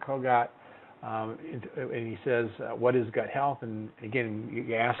got from Mike Kogat, and he says, what is gut health? And again,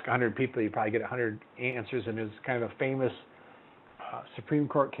 you ask 100 people, you probably get 100 answers, and it's kind of a famous Supreme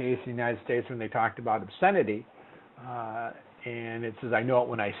Court case in the United States when they talked about obscenity. And it says, I know it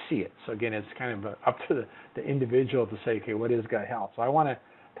when I see it. So again, it's kind of up to the individual to say, okay, what is gut health? So I want to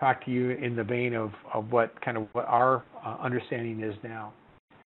talk to you in the vein of what our understanding is now.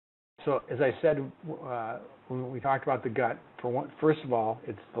 So as I said, when we talked about the gut, first of all,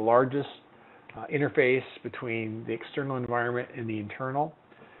 it's the largest interface between the external environment and the internal.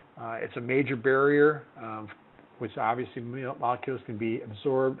 It's a major barrier, which obviously molecules can be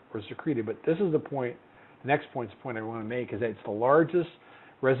absorbed or secreted. But this is the point. The next point I want to make is that it's the largest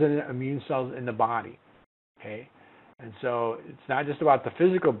resident immune cells in the body. Okay, and so it's not just about the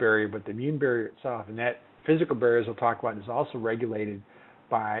physical barrier, but the immune barrier itself. And that physical barrier, as we'll talk about, is also regulated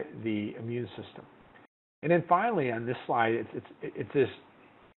by the immune system. And then finally, on this slide, it's this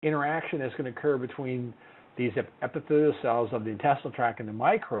interaction that's going to occur between these epithelial cells of the intestinal tract and the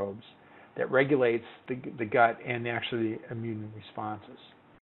microbes that regulates the gut and actually the immune responses.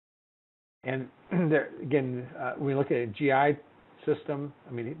 And there, again, when we look at a GI system,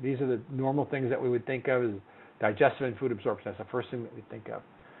 I mean, these are the normal things that we would think of as digestive and food absorption. That's the first thing that we think of.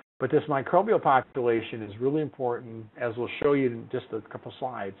 But this microbial population is really important, as we'll show you in just a couple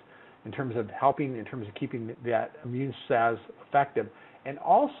slides, in terms of keeping that immune cells effective, and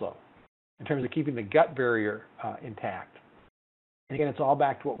also in terms of keeping the gut barrier intact. And again, it's all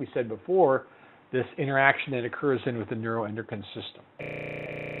back to what we said before, this interaction that occurs with the neuroendocrine system.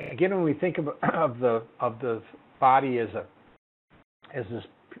 Again, when we think of the body as this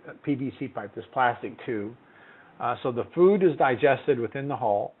PVC pipe, this plastic tube, so the food is digested within the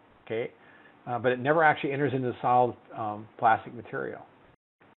hull, okay, but it never actually enters into the solid plastic material.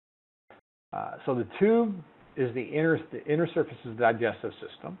 So the tube is the inner surface of the digestive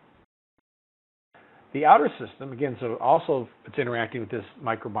system. The outer system, again, so also it's interacting with this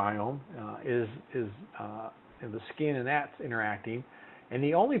microbiome, is the skin, and that's interacting. And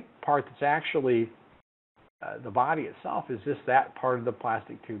the only part that's actually the body itself is just that part of the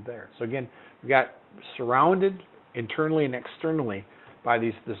plastic tube there. So again, we got surrounded internally and externally by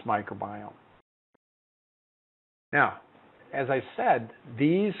this microbiome. Now, as I said,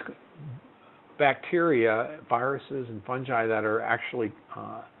 these bacteria, viruses, and fungi that are actually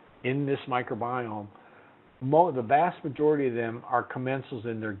in this microbiome, the vast majority of them are commensals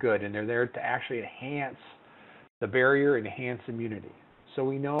and they're good, and they're there to actually enhance the barrier and enhance immunity. So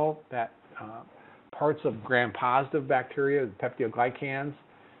we know that parts of gram-positive bacteria, the peptidoglycans,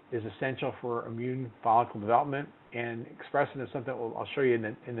 is essential for immune follicle development, and expressing is something I'll show you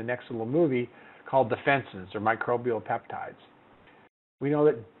in the next little movie called defensins, or microbial peptides. We know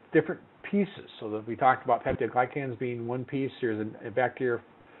that different pieces, so that we talked about peptidoglycans being one piece. Here's a bacteria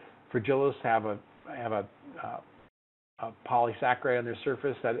fragilis have a polysaccharide on their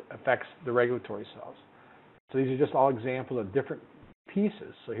surface that affects the regulatory cells. So these are just all examples of different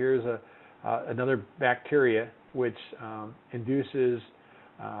pieces. So here's another bacteria which induces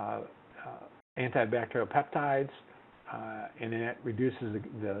antibacterial peptides, and then it reduces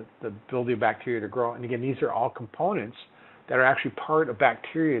the ability of bacteria to grow. And again, these are all components that are actually part of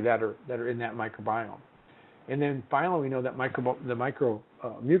bacteria that are in that microbiome. And then finally, we know that the micro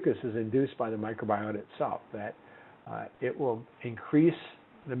mucus is induced by the microbiota itself, that it will increase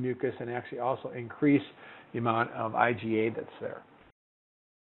the mucus and actually also increase the amount of IgA that's there.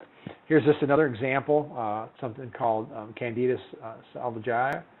 Here's just another example, something called Candida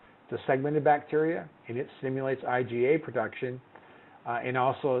salvagea. It's a segmented bacteria, and it stimulates IgA production and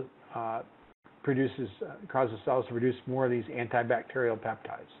also causes cells to produce more of these antibacterial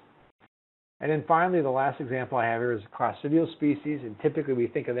peptides. And then finally, the last example I have here is Clostridial species, and typically we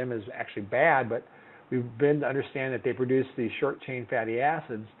think of them as actually bad, but we've been to understand that they produce these short-chain fatty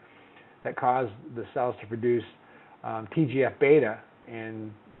acids that cause the cells to produce TGF-beta,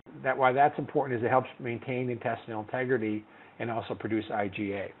 and why that's important is it helps maintain intestinal integrity and also produce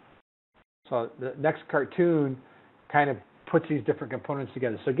IgA. So the next cartoon kind of puts these different components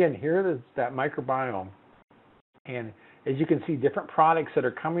together. So again, here is that microbiome, and as you can see, different products that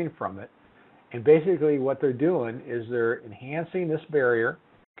are coming from it. And basically what they're doing is they're enhancing this barrier,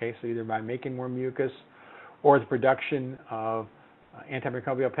 okay, so either by making more mucus or the production of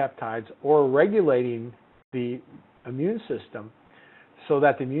antimicrobial peptides or regulating the immune system so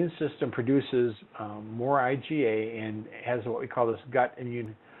that the immune system produces more IgA and has what we call this gut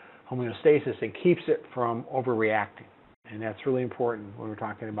immune homeostasis and keeps it from overreacting. And that's really important when we're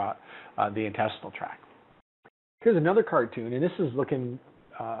talking about the intestinal tract. Here's another cartoon, and this is looking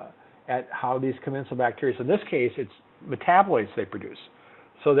at how these commensal bacteria, so in this case, it's metabolites they produce.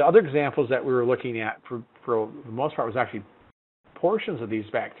 So the other examples that we were looking at for the most part was actually portions of these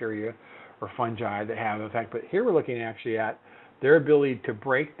bacteria or fungi that have an effect. But here we're looking actually at their ability to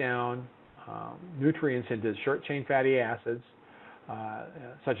break down nutrients into short-chain fatty acids,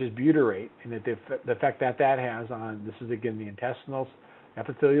 such as butyrate, and the effect that has on, this is again the intestinal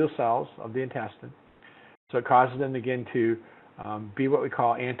epithelial cells of the intestine. So it causes them again to be what we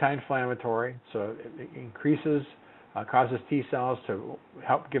call anti-inflammatory. So it increases, causes T cells to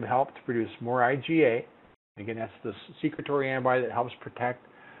give help to produce more IgA. Again, that's the secretory antibody that helps protect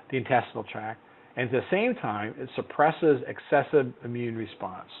the intestinal tract. And at the same time, it suppresses excessive immune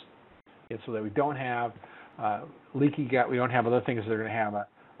response. And so that we don't have leaky gut, we don't have other things that are going to have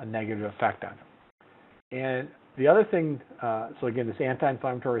a negative effect on it. And the other thing, so again, this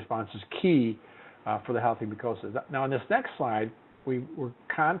anti-inflammatory response is key for the healthy mucosa. Now, on this next slide, we're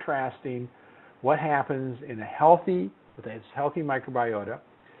contrasting what happens in a healthy microbiota,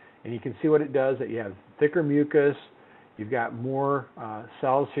 and you can see what it does. That you have thicker mucus, you've got more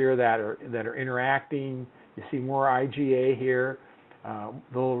cells here that are interacting. You see more IgA here. The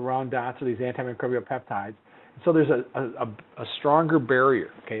little round dots are these antimicrobial peptides. So there's a stronger barrier,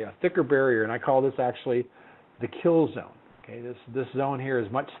 okay, a thicker barrier, and I call this actually the kill zone. Okay, this zone here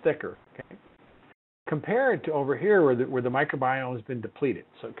is much thicker. Okay, compared to over here where the microbiome has been depleted.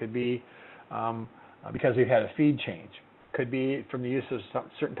 So it could be because we've had a feed change. Could be from the use of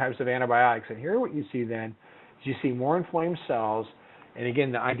certain types of antibiotics. And here what you see then is you see more inflamed cells. And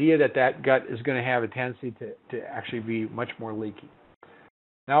again, the idea that gut is going to have a tendency to actually be much more leaky.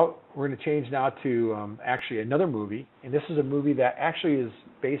 Now we're going to change now to actually another movie. And this is a movie that actually is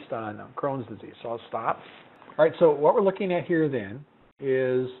based on Crohn's disease. So I'll stop. All right, so what we're looking at here then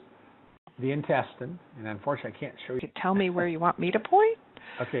is the intestine, and unfortunately I can't show you. Tell me where you want me to point?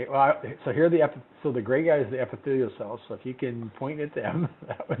 Okay, well, so here are so the gray guy is the epithelial cells, so if you can point at them,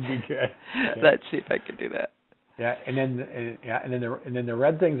 that would be good. Okay. Let's see if I can do that. Yeah, and then the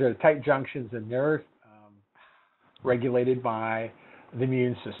red things are the tight junctions, and they're regulated by the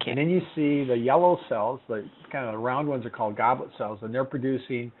immune system. Okay. And then you see the yellow cells, the kind of the round ones are called goblet cells, and they're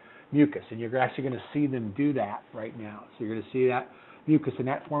producing mucus, and you're actually going to see them do that right now. So you're going to see that mucus, and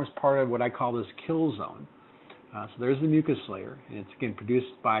that forms part of what I call this kill zone. So there's the mucus layer, and it's again produced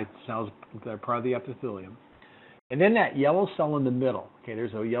by cells that are part of the epithelium. And then that yellow cell in the middle, okay,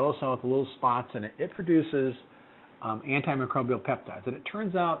 there's a yellow cell with little spots in it. It produces antimicrobial peptides. And it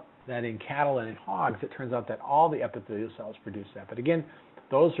turns out that in cattle and in hogs, it turns out that all the epithelial cells produce that. But again,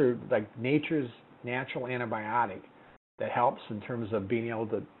 those are like nature's natural antibiotic that helps in terms of being able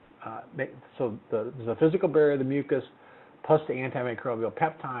to so there's a physical barrier of the mucus plus the antimicrobial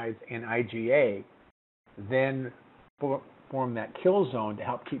peptides and IgA then form that kill zone to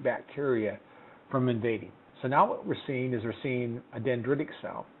help keep bacteria from invading. So now what we're seeing is a dendritic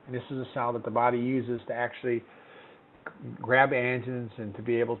cell, and this is a cell that the body uses to actually grab antigens and to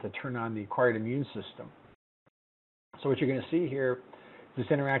be able to turn on the acquired immune system. So what you're going to see here is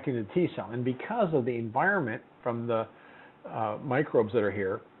this interacting with the T cell, and because of the environment from the microbes that are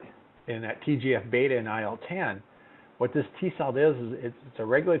here, and that TGF-beta and IL-10, what this T cell does is it's a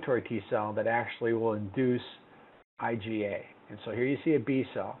regulatory T cell that actually will induce IgA. And so here you see a B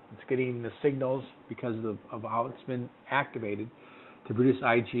cell. It's getting the signals because of how it's been activated to produce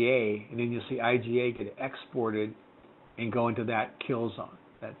IgA, and then you'll see IgA get exported and go into that kill zone.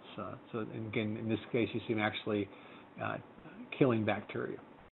 That's so. And again, in this case, you see them actually killing bacteria.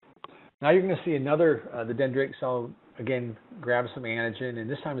 Now you're going to see another the dendritic cell again grab some antigen, and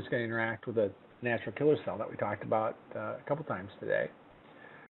this time it's going to interact with a natural killer cell that we talked about a couple times today.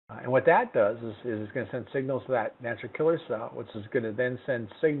 And what that does is it's going to send signals to that natural killer cell, which is going to then send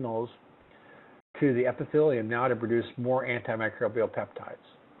signals to the epithelium now to produce more antimicrobial peptides.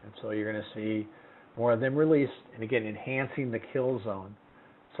 And so you're going to see more of them released, and again, enhancing the kill zone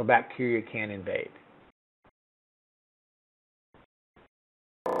so bacteria can invade.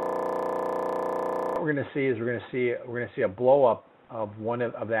 What we're going to see is we're going to see a blow up of one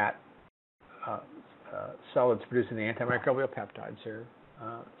of that cell that's producing the antimicrobial peptides here.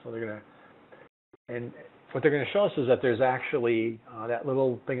 So they're going to, and what they're going to show us is that there's actually that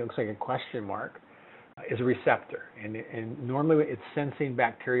little thing that looks like a question mark is a receptor, and normally it's sensing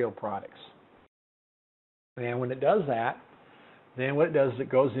bacterial products. And when it does that, then what it does is it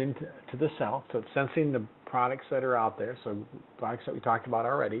goes into the cell, so it's sensing the products that are out there, so products that we talked about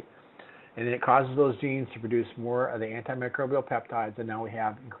already, and then it causes those genes to produce more of the antimicrobial peptides, and now we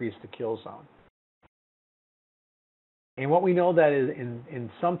have increased the kill zone. And what we know that is in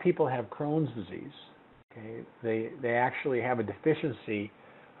some people have Crohn's disease, okay, they actually have a deficiency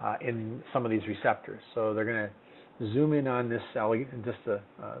in some of these receptors. So they're going to zoom in on this cell in just a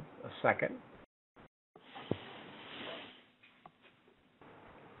second.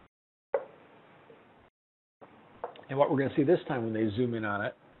 And what we're going to see this time when they zoom in on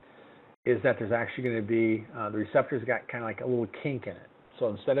it is that there's actually going to be, the receptor's got kind of like a little kink in it. So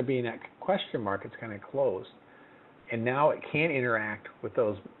instead of being that question mark, it's kind of closed. And now it can interact with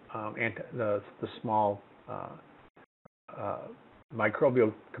those the small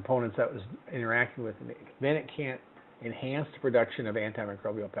microbial components that was interacting with it. Then it can't enhance the production of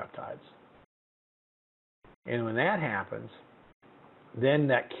antimicrobial peptides. And when that happens, then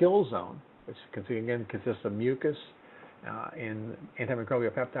that kill zone, which again consists of mucus and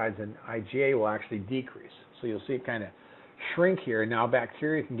antimicrobial peptides and IgA, will actually decrease. So you'll see it kind of shrink here. Now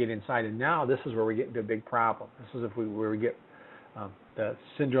bacteria can get inside, and now this is where we get into a big problem. This is where we get the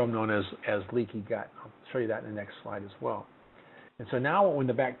syndrome known as leaky gut. I'll show you that in the next slide as well. And so now when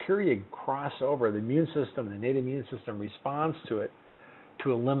the bacteria cross over, the immune system, the innate immune system responds to it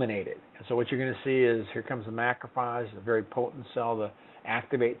to eliminate it. And so what you're going to see is here comes the macrophage, a very potent cell to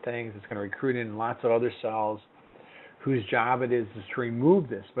activate things. It's going to recruit in lots of other cells whose job it is to remove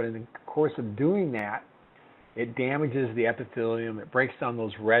this. But in the course of doing that, it damages the epithelium, it breaks down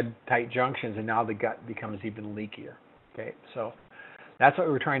those red tight junctions, and now the gut becomes even leakier. Okay, so that's what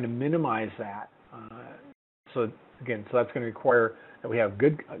we're trying to minimize that. So that's going to require that we have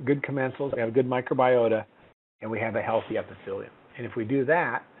good commensals, we have a good microbiota, and we have a healthy epithelium. And if we do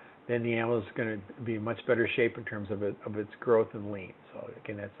that, then the animal is going to be in much better shape in terms of its growth and lean. So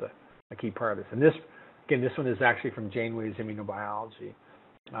again, that's a key part of this. And this one is actually from Janeway's Immunobiology.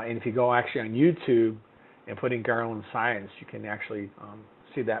 And if you go actually on YouTube and put in Garland Science, you can actually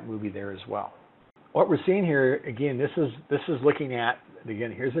see that movie there as well. What we're seeing here, again, this is looking at,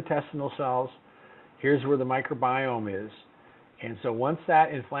 again, here's the intestinal cells, here's where the microbiome is. And so once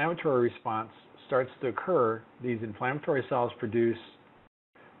that inflammatory response starts to occur, these inflammatory cells produce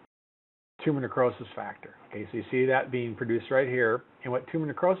tumor necrosis factor. Okay, so you see that being produced right here. And what tumor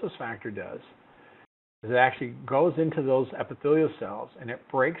necrosis factor does is it actually goes into those epithelial cells and it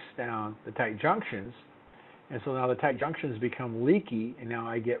breaks down the tight junctions. And so now the tight junctions become leaky, and now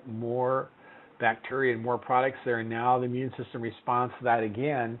I get more bacteria and more products there, and now the immune system responds to that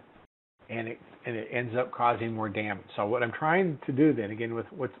again, and it ends up causing more damage. So what I'm trying to do then, again, with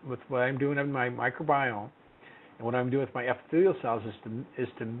what I'm doing in my microbiome, and what I'm doing with my epithelial cells is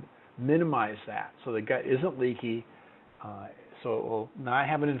to minimize that, so the gut isn't leaky, so it will not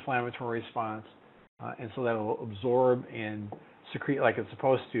have an inflammatory response, and so that will absorb and secrete like it's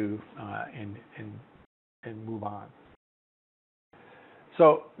supposed to, and move on.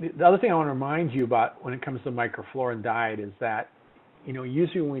 So the other thing I want to remind you about when it comes to microflora and diet is that,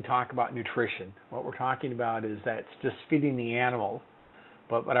 usually when we talk about nutrition, what we're talking about is that it's just feeding the animal.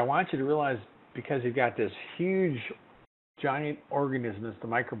 But what I want you to realize, because you've got this huge, giant organism, that's the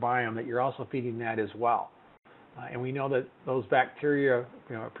microbiome, that you're also feeding that as well. And we know that those bacteria,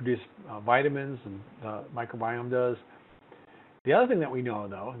 produce vitamins, and the microbiome does. The other thing that we know,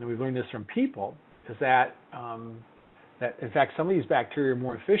 though, and we've learned this from people, is that in fact some of these bacteria are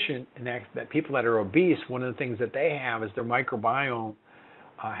more efficient, and that people that are obese, one of the things that they have is their microbiome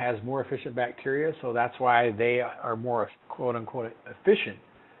has more efficient bacteria, so that's why they are more quote unquote efficient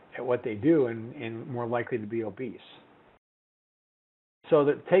at what they do and more likely to be obese. So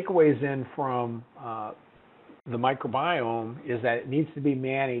the takeaways then from the microbiome is that it needs to be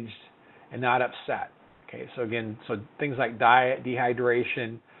managed and not upset. Okay, so again, things like diet,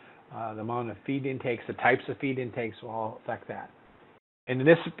 dehydration, the amount of feed intakes, the types of feed intakes will all affect that. And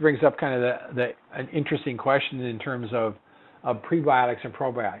this brings up kind of an interesting question in terms of of prebiotics and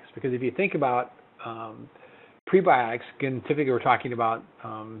probiotics. Because if you think about prebiotics, again, typically we're talking about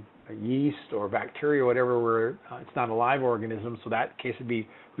yeast or bacteria, or whatever, where it's not a live organism. So that case would be,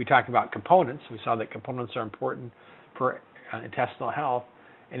 we talked about components. We saw that components are important for intestinal health.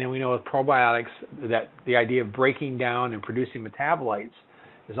 And then we know with probiotics that the idea of breaking down and producing metabolites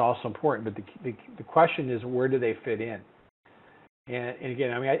is also important. But the question is, where do they fit in? And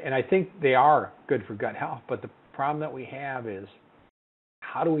again, I think they are good for gut health. But the problem that we have is,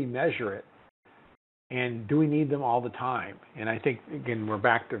 how do we measure it? And do we need them all the time? And I think, again, we're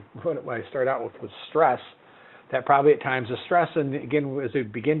back to what I started out with stress, that probably at times the stress, and again, as we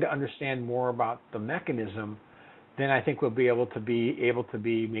begin to understand more about the mechanism, then I think we'll be able to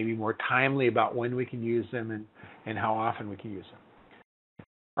be maybe more timely about when we can use them and how often we can use them.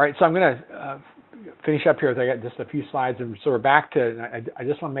 All right, so I'm going to finish up here. I got just a few slides, and so we're back to, I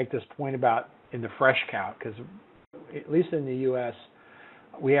just want to make this point about in the fresh cow, because at least in the U.S.,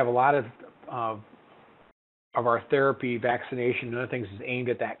 we have a lot of our therapy, vaccination, and other things is aimed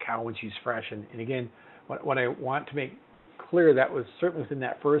at that cow when she's fresh. And again, what I want to make clear, that was certainly within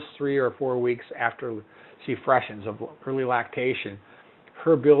that first 3 or 4 weeks after she freshens of early lactation,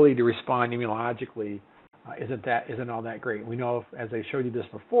 her ability to respond immunologically isn't all that great. We know, as I showed you this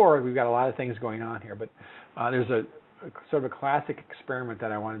before, we've got a lot of things going on here, but there's a sort of a classic experiment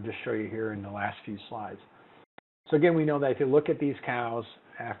that I want to just show you here in the last few slides. So again, we know that if you look at these cows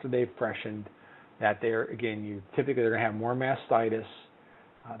after they've freshened, that they're going to have more mastitis,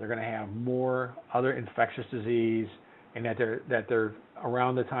 they're going to have more other infectious disease, and that they're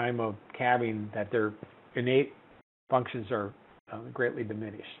around the time of calving, that their innate functions are greatly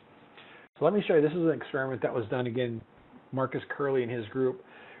diminished. So let me show you. This is an experiment that was done, again, Marcus Curley and his group,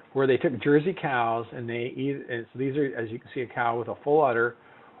 where they took Jersey cows and so these are, as you can see, a cow with a full udder,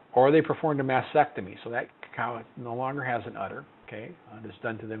 or they performed a mastectomy. So that cow no longer has an udder. Okay, it's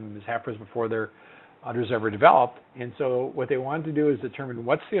done to them as heifers before their udders ever developed. And so what they wanted to do is determine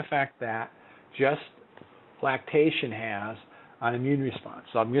what's the effect that just lactation has on immune response.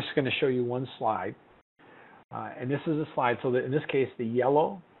 So I'm just going to show you one slide. And this is a slide, so that in this case, the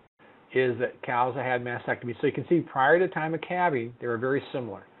yellow is that cows that had mastectomy. So you can see prior to time of calving, they were very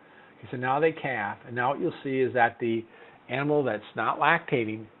similar. Okay, so now they calf, and now what you'll see is that the animal that's not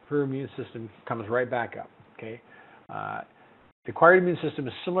lactating, her immune system comes right back up. Okay. The acquired immune system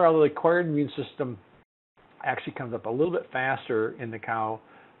is similar, although the acquired immune system actually comes up a little bit faster in the cow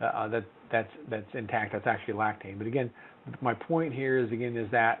that's intact, that's actually lactating. But again, my point here is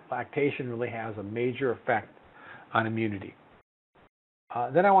that lactation really has a major effect on immunity.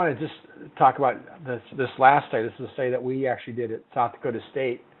 Then I want to just talk about this last study. This is a study that we actually did at South Dakota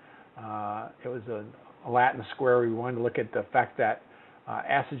State. It was a Latin square. We wanted to look at the effect that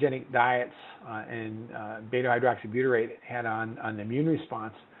acidogenic diets and beta-hydroxybutyrate had on the immune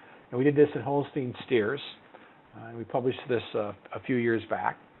response. And we did this in Holstein steers. We published this a few years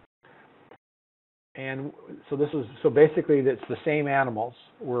back. And so basically it's the same animals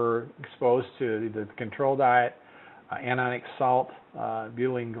were exposed to either the control diet, anionic salt,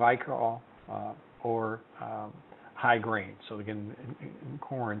 butylene glycol, or high grain. So again, in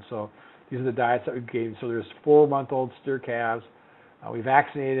corn. So these are the diets that we gave. So there's 4-month-old steer calves. We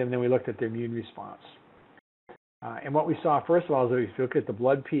vaccinated them, and then we looked at their immune response. And what we saw, first of all, is that if you look at the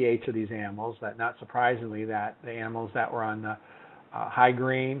blood pH of these animals, that not surprisingly, that the animals that were on the high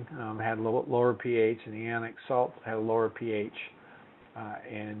grain had a little lower pH, and the anionic salt had a lower pH.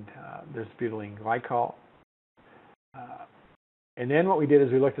 And there's butylene glycol. And then what we did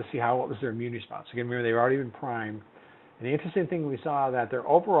is we looked to see what was their immune response. Again, remember, they've already been primed. And the interesting thing, we saw that their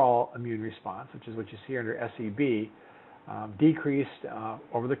overall immune response, which is what you see under SEB, decreased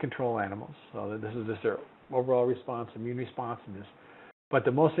over the control animals. So this is just their overall response, immune responsiveness. But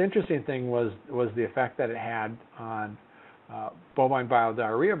the most interesting thing was the effect that it had on bovine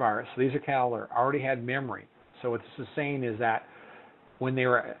biodiarrhea virus. So these are cattle that already had memory. So what this is saying is that when they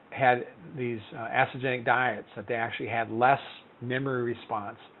had these acidogenic diets, that they actually had less memory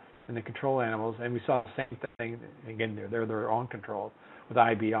response in the control animals. And we saw the same thing, again, they're their own control with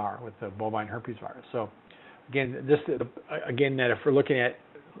IBR, with the bovine herpes virus. So again, that if we're looking at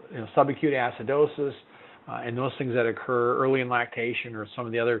subacute acidosis and those things that occur early in lactation, or some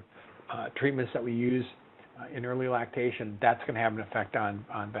of the other treatments that we use in early lactation, that's going to have an effect on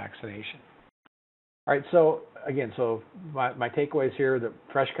vaccination. All right, so again, my takeaways here: that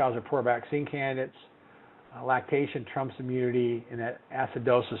fresh cows are poor vaccine candidates, lactation trumps immunity, and that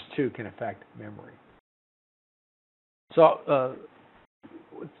acidosis too can affect memory. So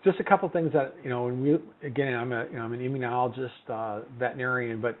just a couple things that when we, again, I'm an immunologist,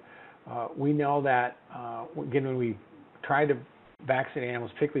 veterinarian, but we know that again, when we try to vaccinate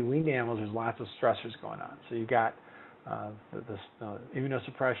animals, particularly weaned animals, there's lots of stressors going on. So you've got the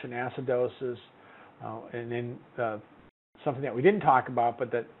immunosuppression, acidosis, and then something that we didn't talk about,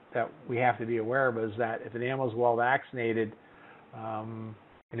 but that we have to be aware of is that if an animal is well vaccinated and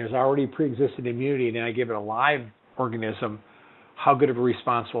there's already pre-existing immunity, and then I give it a live organism, how good of a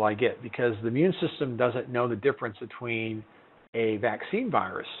response will I get? Because the immune system doesn't know the difference between a vaccine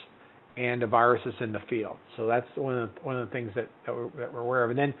virus and a virus that's in the field. So that's one of the things that we're aware of.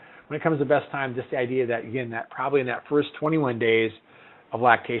 And then when it comes to best time, just the idea that, again, that probably in that first 21 days of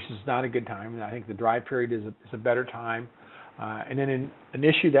lactation is not a good time. And I think the dry period is a better time. And then an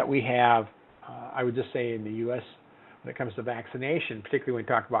issue that we have, I would just say in the U.S. when it comes to vaccination, particularly when we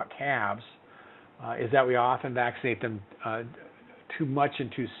talk about calves, is that we often vaccinate them too much and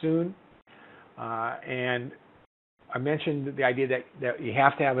too soon. And I mentioned the idea that you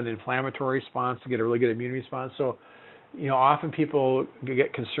have to have an inflammatory response to get a really good immune response. So, often people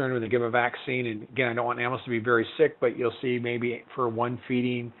get concerned when they give a vaccine. And again, I don't want animals to be very sick, but you'll see maybe for one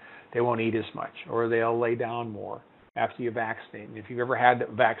feeding, they won't eat as much, or they'll lay down more after you vaccinate. And if you've ever had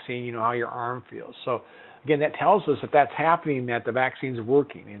the vaccine, you know how your arm feels. So again, that tells us if that's happening, that the vaccine's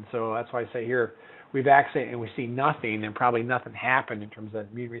working. And so that's why I say here, we vaccinate and we see nothing, then probably nothing happened in terms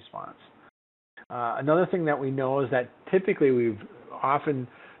of immune response. Another thing that we know is that typically we've often,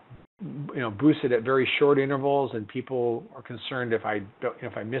 boosted at very short intervals, and people are concerned if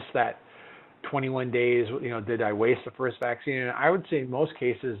I miss that 21 days, did I waste the first vaccine? And I would say in most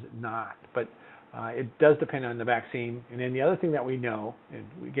cases not, but it does depend on the vaccine. And then the other thing that we know, and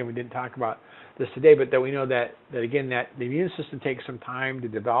again we didn't talk about this today, but that we know that again that the immune system takes some time to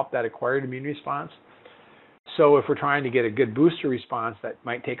develop that acquired immune response. So if we're trying to get a good booster response, that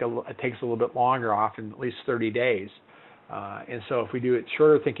might it takes a little bit longer, often at least 30 days. And so if we do it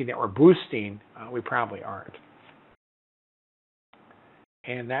shorter, thinking that we're boosting, we probably aren't.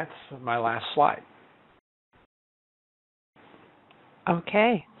 And that's my last slide.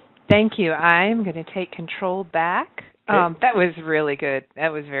 Okay. Thank you. I'm going to take control back. That was really good.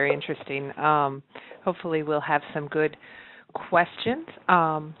 That was very interesting. Hopefully we'll have some good questions.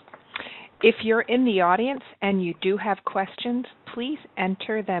 If you're in the audience and you do have questions, please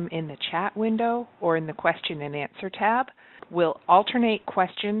enter them in the chat window or in the question and answer tab. We'll alternate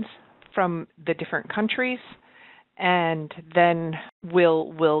questions from the different countries, and then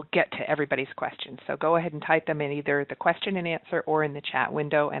we'll get to everybody's questions. So go ahead and type them in either the question and answer or in the chat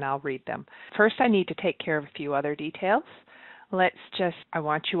window, and I'll read them. First, I need to take care of a few other details. I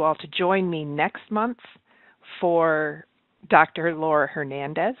want you all to join me next month for Dr. Laura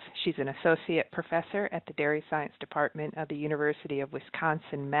Hernandez. She's an associate professor at the Dairy Science Department of the University of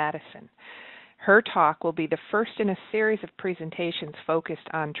Wisconsin-Madison. Her talk will be the first in a series of presentations focused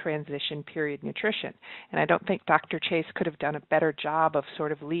on transition period nutrition. And I don't think Dr. Chase could have done a better job of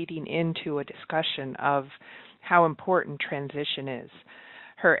sort of leading into a discussion of how important transition is.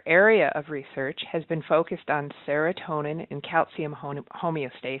 Her area of research has been focused on serotonin and calcium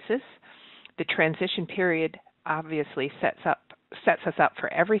homeostasis. The transition period obviously sets us up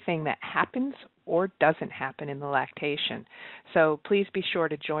for everything that happens or doesn't happen in the lactation. So please be sure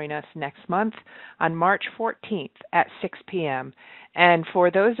to join us next month on March 14th at 6 p.m. And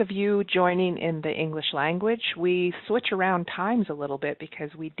for those of you joining in the English language, we switch around times a little bit because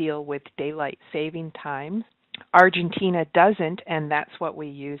we deal with daylight saving time. Argentina doesn't, and that's what we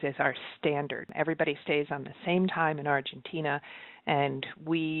use as our standard. Everybody stays on the same time in Argentina, and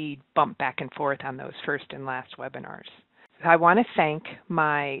we bump back and forth on those first and last webinars. I want to thank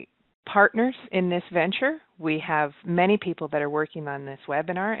my partners in this venture. We have many people that are working on this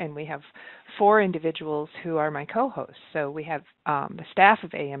webinar, and we have 4 individuals who are my co-hosts. So we have the staff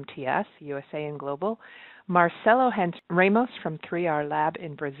of AMTS, USA and Global, Marcelo Hentz Ramos from 3R Lab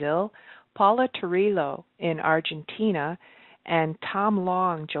in Brazil, Paula Turiello in Argentina, and Tom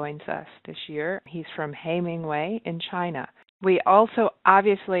Long joins us this year. He's from Hemingway in China. We also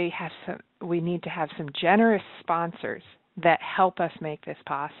obviously we need to have some generous sponsors that help us make this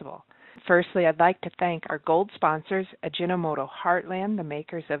possible. Firstly, I'd like to thank our gold sponsors, Ajinomoto Heartland, the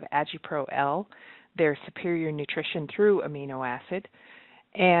makers of AgiPro-L, their superior nutrition through amino acid,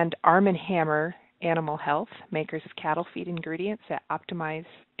 and Arm & Hammer Animal Health, makers of cattle feed ingredients that optimize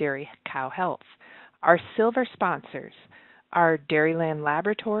dairy cow health. Our silver sponsors are Dairyland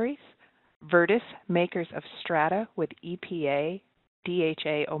Laboratories, Virtus, makers of Strata with EPA,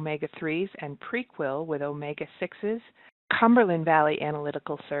 DHA omega-3s, and Prequil with omega-6s, Cumberland Valley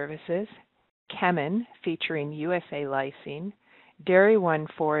Analytical Services, Chemin, featuring USA Lysine, Dairy One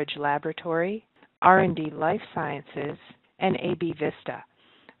Forage Laboratory, R&D Life Sciences, and AB Vista.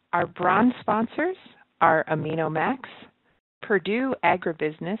 Our bronze sponsors are AminoMax, Purdue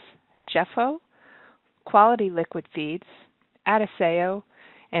Agribusiness, Jeffo, Quality Liquid Feeds, Adiseo,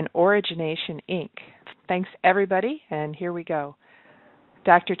 and Origination Inc. Thanks, everybody, and here we go.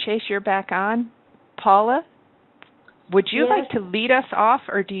 Dr. Chase, you're back on. Paula, would you like to lead us off,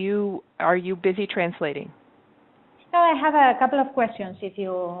 or are you busy translating? No, I have a couple of questions if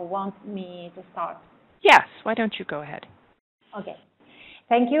you want me to start. Yes, why don't you go ahead? Okay.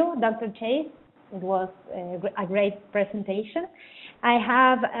 Thank you, Dr. Chase. It was a great presentation. I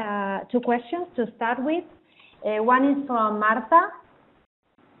have two questions to start with. One is from Marta.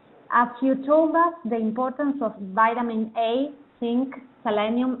 As you told us the importance of vitamin A, zinc,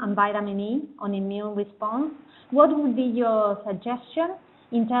 selenium, and vitamin E on immune response, what would be your suggestion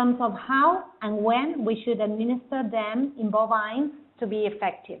in terms of how and when we should administer them in bovines to be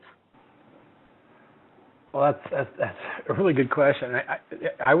effective? Well, that's a really good question.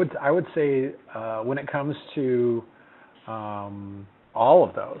 I would say when it comes to all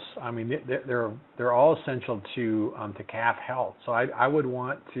of those, I mean they're all essential to calf health. So I would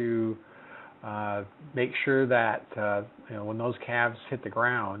want to make sure that when those calves hit the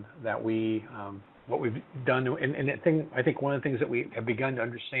ground, that we what we've done, and I think one of the things that we have begun to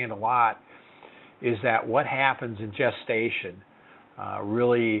understand a lot is that what happens in gestation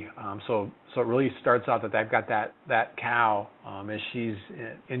really, so it really starts out that I've got that cow as she's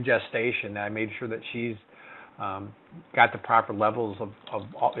in gestation, that I made sure that she's got the proper levels of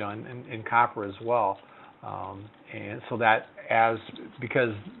in copper as well, and so that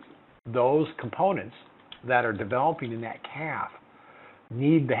because those components that are developing in that calf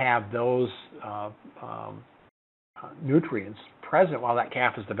need to have those nutrients present while that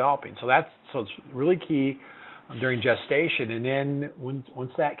calf is developing. So it's really key during gestation, and then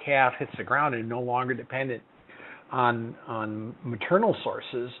once that calf hits the ground and no longer dependent on maternal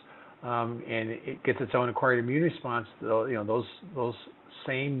sources, and it gets its own acquired immune response, those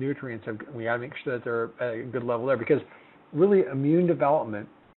same nutrients we got to make sure that they're at a good level there, because really immune development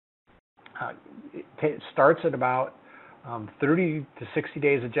it starts at about 30 to 60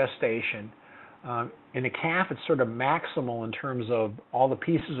 days of gestation. In a calf, it's sort of maximal in terms of all the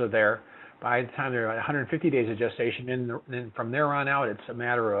pieces are there by the time they're at 150 days of gestation, and then from there on out, it's a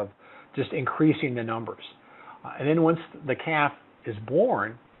matter of just increasing the numbers. And then once the calf is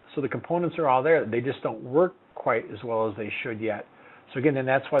born, so the components are all there, they just don't work quite as well as they should yet. So again, and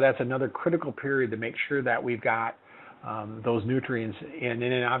that's why that's another critical period to make sure that we've got those nutrients in. And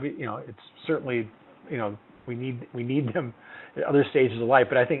then it's certainly, we need them at other stages of life.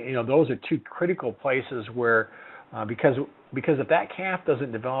 But I think those are two critical places where because if that calf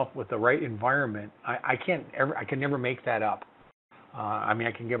doesn't develop with the right environment, I can never make that up. I mean,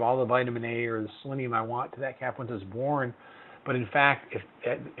 I can give all the vitamin A or the selenium I want to that calf once it's born, but in fact,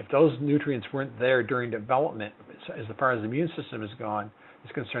 if those nutrients weren't there during development, as far as the immune system is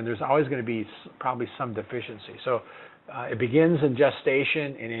concerned, there's always going to be probably some deficiency. So it begins in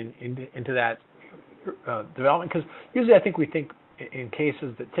gestation and into that development, because usually I think we think in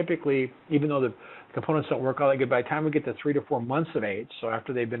cases that typically, even though the components don't work all that good, by the time we get to 3 to 4 months of age, so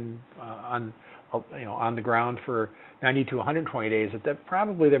after they've been on the ground for 90 to 120 days, that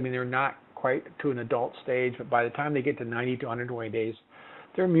probably, I mean, they're not quite to an adult stage, but by the time they get to 90 to 120 days,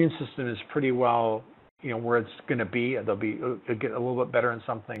 their immune system is pretty well, where it's going to be. It'll get a little bit better in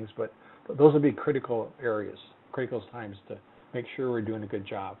some things, but those will be critical areas, critical times to make sure we're doing a good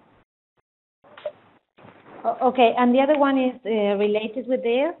job. Okay, and the other one is related with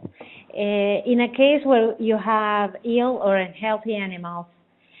this. In a case where you have ill or unhealthy animals,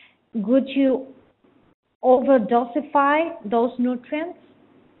 would you overdosify those nutrients?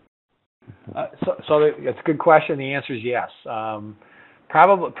 So that's a good question. The answer is yes.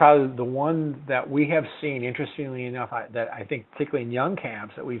 Probably the one that we have seen, interestingly enough, that I think particularly in young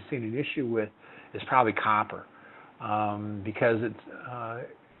calves that we've seen an issue with is probably copper, because it's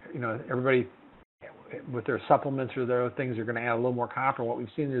everybody with their supplements or their other things are going to add a little more copper. What we've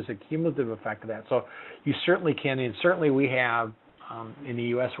seen is a cumulative effect of that. So you certainly can, and certainly we have in the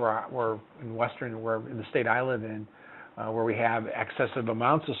U.S. where in the state I live in, where we have excessive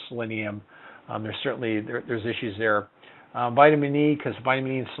amounts of selenium. There's issues there. Vitamin E, because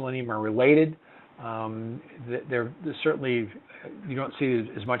vitamin E and selenium are related. They're certainly, you don't see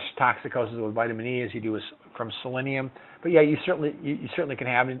as much toxicosis with vitamin E as you do from selenium. But yeah, you certainly can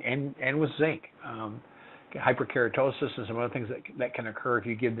have it, and with zinc, hyperkeratosis and some other things that can occur if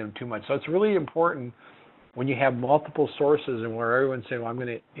you give them too much. So it's really important when you have multiple sources and where everyone's saying, well, I'm going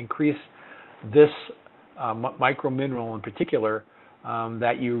to increase this micromineral in particular,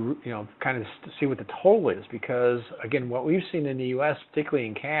 that you kind of see what the total is, because again, what we've seen in the U.S., particularly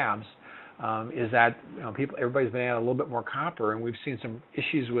in calves, is that everybody's been adding a little bit more copper, and we've seen some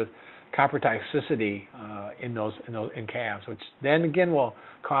issues with copper toxicity in calves, which then again will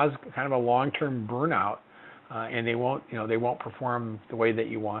cause kind of a long-term burnout, and they won't perform the way that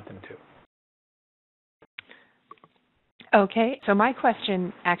you want them to. Okay, so my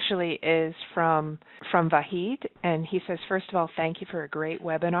question actually is from Vahid, and he says, first of all, thank you for a great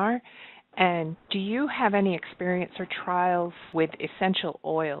webinar. And do you have any experience or trials with essential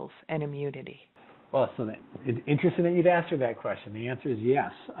oils and immunity? Well, so it's interesting that you'd answer that question. The answer is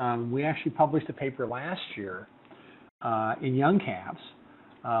yes. We actually published a paper last year in young calves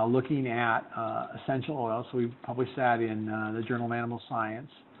looking at essential oils. So we published that in the Journal of Animal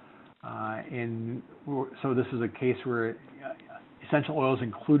Science. So this is a case where essential oils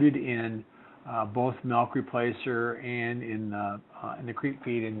included in both milk replacer and in the creep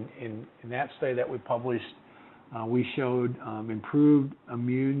feed. In that study that we published, we showed improved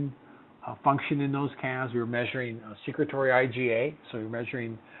immune function in those calves. We were measuring secretory IgA, so we were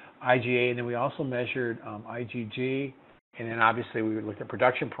measuring IgA, and then we also measured IgG, and then obviously we looked at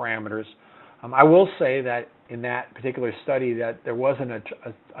production parameters. I will say that in that particular study that there wasn't a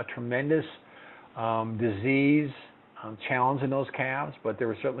tremendous disease challenge in those calves, but there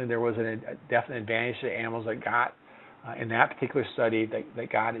was a definite advantage to the animals that got in that particular study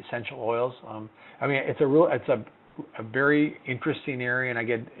that got essential oils. I mean, it's a very interesting area, and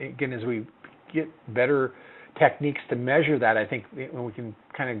again as we get better techniques to measure that, I think we can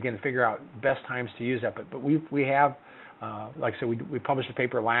kind of again figure out best times to use that. But we have like I said, we published a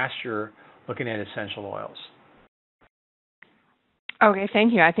paper last year looking at essential oils. Okay,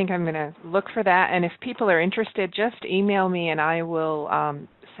 thank you. I think I'm going to look for that, and if people are interested, just email me and I will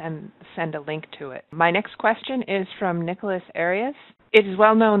send a link to it. My next question is from Nicholas Arias. It is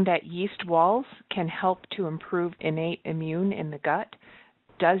well known that yeast walls can help to improve innate immune in the gut.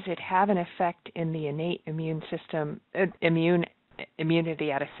 Does it have an effect in the innate immune system,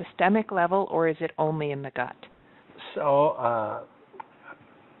 immunity at a systemic level, or is it only in the gut? So,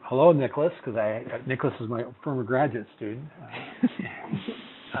 hello, Nicholas, because Nicholas is my former graduate student.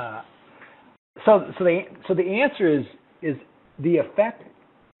 So the answer is the effect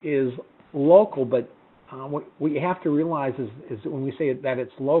is local, but what you have to realize is when we say that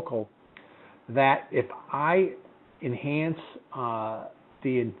it's local, that if I enhance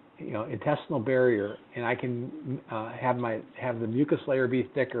the intestinal barrier and I can have the mucus layer be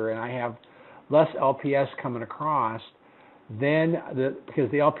thicker and I have less LPS coming across, then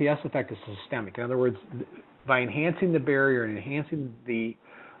because the LPS effect is systemic. In other words, by enhancing the barrier and enhancing the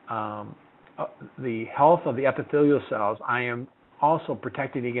health of the epithelial cells, I am also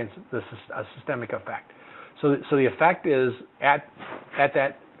protecting against a systemic effect. So the effect is at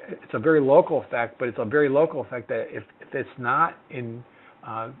that. It's a very local effect, but it's a very local effect that if it's not in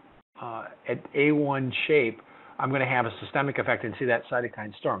at A1 shape, I'm going to have a systemic effect and see that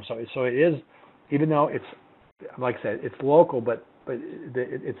cytokine storm. So it is, even though it's, like I said, it's local, but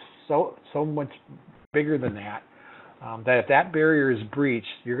it's so much bigger than that, that if that barrier is breached,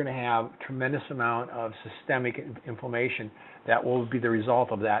 you're going to have a tremendous amount of systemic inflammation that will be the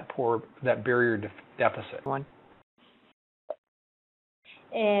result of that barrier deficit. One.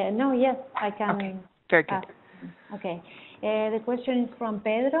 No, yes, I can. Okay, very good. Okay. The question is from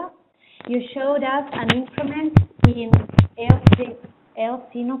Pedro. You showed us an increment in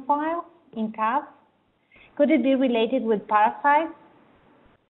eosinophils in calves. Could it be related with parasites?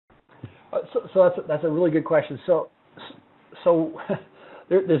 So that's a really good question. So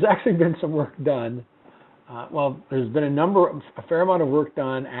there's actually been some work done. There's been a fair amount of work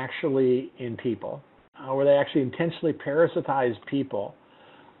done actually in people, where they actually intentionally parasitize people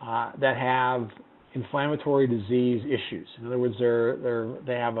that have inflammatory disease issues. In other words,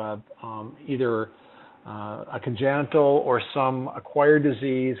 they have either a congenital or some acquired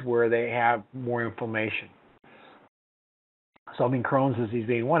disease where they have more inflammation. So, Crohn's disease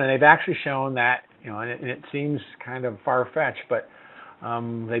being one, and they've actually shown that, and it seems kind of far-fetched, but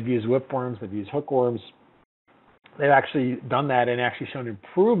they've used whipworms, they've used hookworms. They've actually done that and actually shown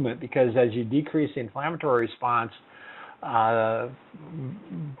improvement, because as you decrease the inflammatory response by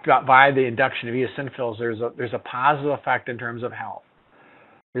the induction of eosinophils, there's a positive effect in terms of health.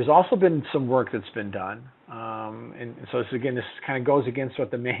 There's also been some work that's been done, and so this kind of goes against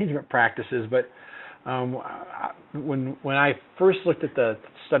what the management practice is, but when I first looked at the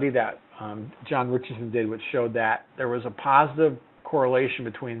study that John Richardson did, which showed that there was a positive correlation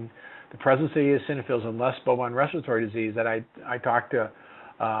between the presence of eosinophils and less bovine respiratory disease, that I talked to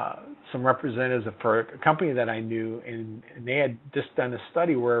some representatives for a company that I knew, and they had just done a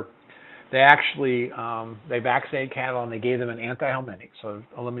study where they actually they vaccinated cattle and they gave them an antihelmintic, so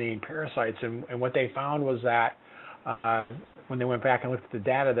eliminating parasites. And what they found was that when they went back and looked at the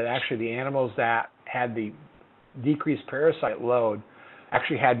data, that actually the animals that had the decreased parasite load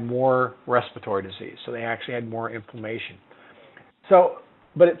actually had more respiratory disease, so they actually had more inflammation. So,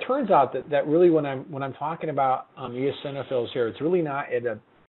 but it turns out that really when I'm talking about eosinophils here, it's really not at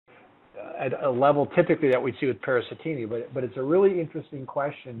a level typically that we see with parasitemia, but it's a really interesting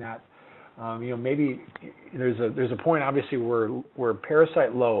question that maybe there's a point obviously where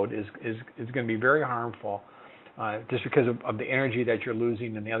parasite load is going to be very harmful just because of the energy that you're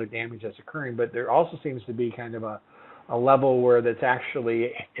losing and the other damage that's occurring. But there also seems to be kind of a level where that's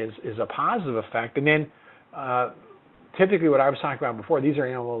actually is a positive effect. And then typically what I was talking about before, these are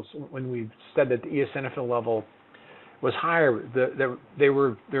animals when we said that the eosinophil level was higher, the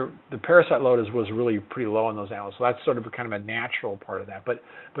parasite load was really pretty low on those animals. So that's sort of kind of a natural part of that. But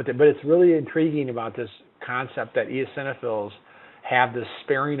it's really intriguing about this concept that eosinophils have this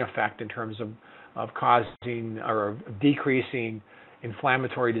sparing effect in terms of causing or decreasing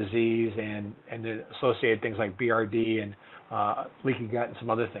inflammatory disease and the associated things like BRD and leaky gut and some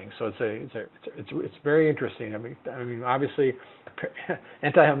other things. So it's very interesting. I mean obviously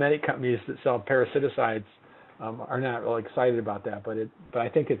antihelmintic companies that sell parasiticides are not really excited about that, but I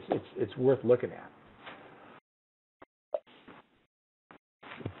think it's worth looking at.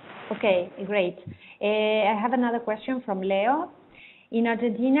 Okay, great. I have another question from Leo. In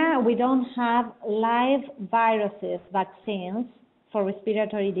Argentina, we don't have live viruses vaccines for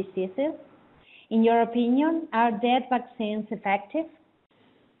respiratory diseases. In your opinion, are dead vaccines effective?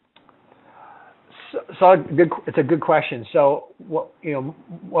 So it's a good question. So what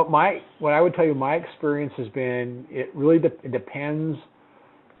I would tell you, my experience has been it really depends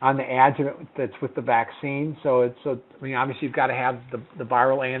on the adjuvant that's with the vaccine. So obviously you've got to have the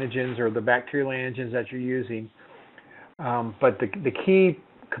viral antigens or the bacterial antigens that you're using, but the key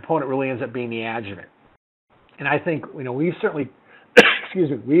component really ends up being the adjuvant. And I think we've certainly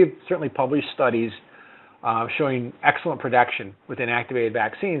we've certainly published studies showing excellent protection with inactivated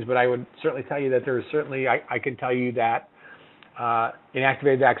vaccines, but I would certainly tell you that there's certainly, I can tell you that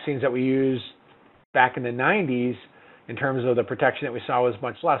inactivated vaccines that we used back in the 90s, in terms of the protection that we saw, was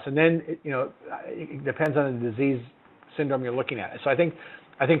much less. And then, it depends on the disease syndrome you're looking at. So I think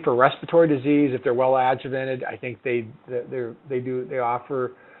for respiratory disease, if they're well adjuvanted, I think they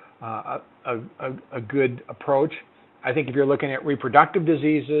offer a good approach. I think if you're looking at reproductive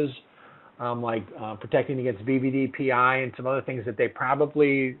diseases, like protecting against VVD, PI, and some other things, that they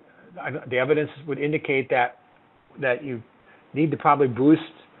probably, the evidence would indicate that you need to probably boost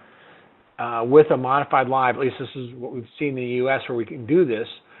with a modified live. At least this is what we've seen in the U.S. where we can do this.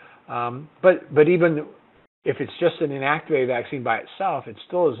 But even if it's just an inactivated vaccine by itself, it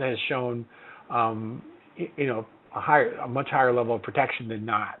still has shown a much higher level of protection than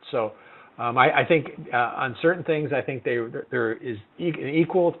not. So I think on certain things, I think there is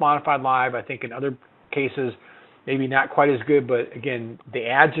equal with modified live. I think in other cases, maybe not quite as good, but again, the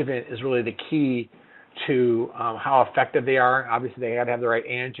adjuvant is really the key to how effective they are. Obviously, they got to have the right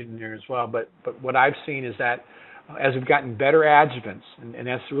antigen in there as well. But what I've seen is that as we've gotten better adjuvants, and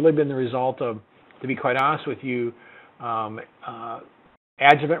that's really been the result of, to be quite honest with you,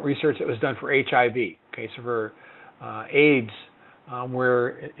 adjuvant research that was done for HIV. Okay, so for AIDS, where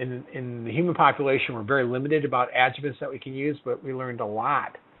in the human population we're very limited about adjuvants that we can use, but we learned a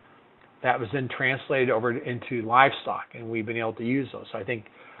lot that was then translated over into livestock, and we've been able to use those. So I think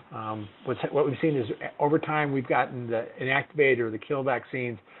what we've seen is over time we've gotten the inactivated or the kill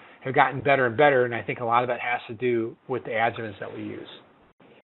vaccines have gotten better and better, and I think a lot of that has to do with the adjuvants that we use.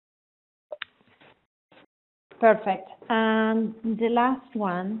 Perfect. The last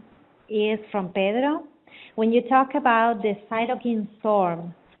one is from Pedro. When you talk about the cytokine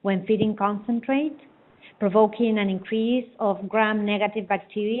storm when feeding concentrate, provoking an increase of gram-negative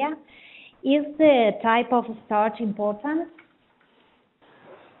bacteria, is the type of starch important?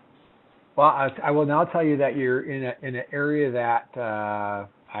 Well, I will now tell you that you're in an area that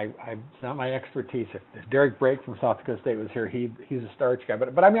it's not my expertise. If Derek Brake from South Dakota State was here, he's a starch guy.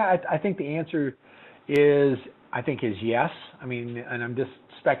 But I mean, I think the answer is yes. I mean, and I'm just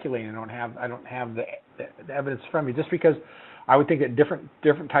speculating. I don't have the evidence from me, just because I would think that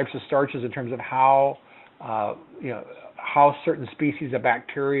different types of starches, in terms of how how certain species of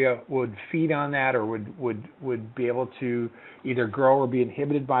bacteria would feed on that, or would be able to either grow or be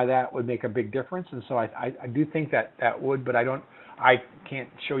inhibited by that, would make a big difference. And so I do think that would, but I can't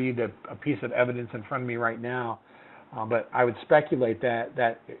show you a piece of evidence in front of me right now. But I would speculate that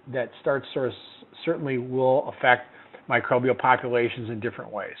starch source certainly will affect microbial populations in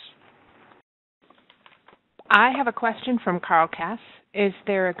different ways. I have a question from Carl Cass. Is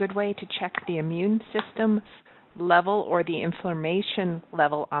there a good way to check the immune system level or the inflammation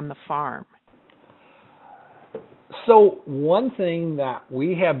level on the farm? So one thing that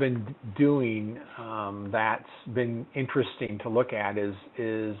we have been doing that's been interesting to look at is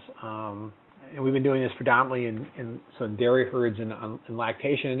and we've been doing this predominantly in some dairy herds and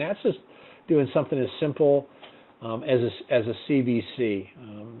lactation, and that's just doing something as simple as a CBC,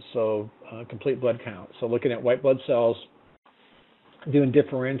 complete blood count. So looking at white blood cells, doing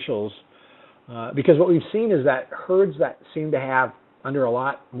differentials, because what we've seen is that herds that seem to have under a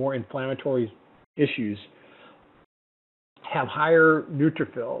lot more inflammatory issues have higher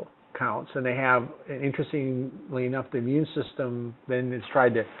neutrophil counts, and they have, interestingly enough, the immune system then has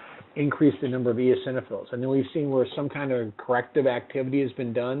tried to increase the number of eosinophils. And then we've seen where some kind of corrective activity has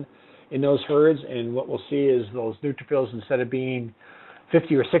been done in those herds, and what we'll see is those neutrophils, instead of being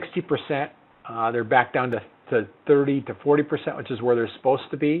 50 or 60%, they're back down to 30 to 40%, which is where they're supposed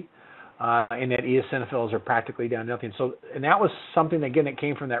to be, and that eosinophils are practically down to nothing. So, and that was something, again, that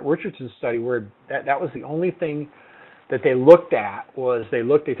came from that Richardson study, where that was the only thing that they looked at.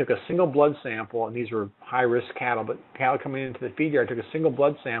 They took a single blood sample, and these were high-risk cattle, but cattle coming into the feed yard took a single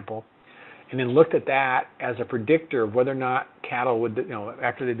blood sample, and then looked at that as a predictor of whether or not cattle would,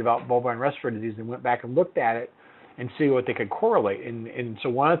 after they developed bovine respiratory disease, and went back and looked at it and see what they could correlate. And so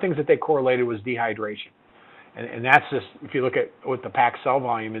one of the things that they correlated was dehydration. And that's just, if you look at what the packed cell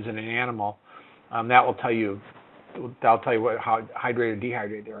volume is in an animal, that'll tell you how hydrated or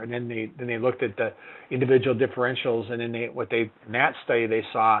dehydrated they are. And then they looked at the individual differentials, and then in that study they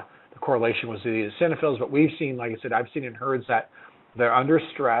saw the correlation was the eosinophils. But we've seen, like I said, I've seen in herds that they're under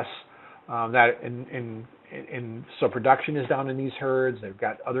stress, so production is down in these herds. They've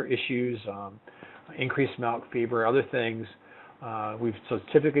got other issues, increased milk, fever, other things. So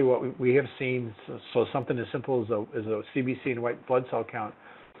typically what we have seen, so something as simple as a CBC and white blood cell count,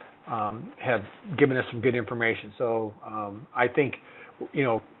 have given us some good information. So I think,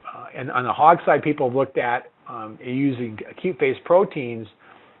 and on the hog side, people have looked at using acute phase proteins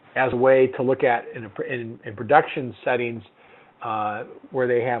as a way to look at in production settings where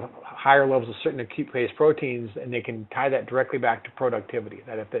they have higher levels of certain acute phase proteins, and they can tie that directly back to productivity.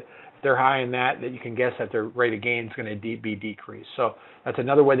 That if they're high in that you can guess that their rate of gain is going to be decreased. So that's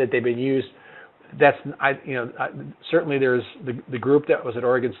another way that they've been used. Certainly there's the group that was at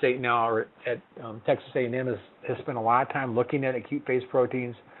Oregon State now, or at Texas A&M has spent a lot of time looking at acute phase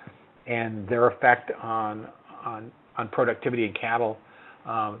proteins and their effect on productivity in cattle,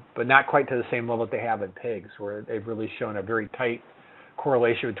 but not quite to the same level that they have in pigs, where they've really shown a very tight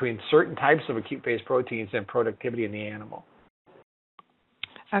correlation between certain types of acute phase proteins and productivity in the animal.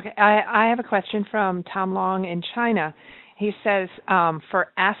 Okay, I have a question from Tom Long in China. He says,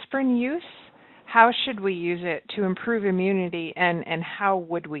 for aspirin use, how should we use it to improve immunity, and how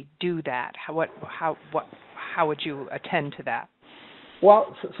would we do that? How would you attend to that?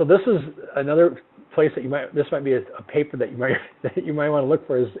 Well, so this is another place that this might be a paper that you might want to look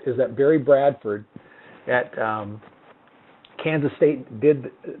for is that Barry Bradford at Kansas State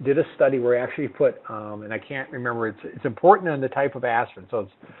did a study where he actually put and I can't remember, it's important on the type of aspirin. So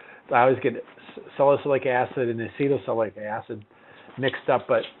I always get salicylic acid and acetylsalicylic acid mixed up,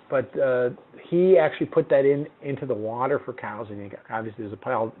 but he actually put that into the water for cows, and obviously there's a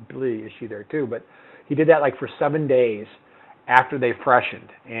palatability issue there too, but he did that like for 7 days after they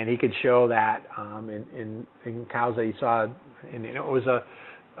freshened, and he could show that in cows that he saw, and it was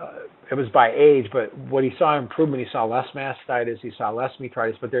by age, but what he saw improvement, he saw less mastitis, he saw less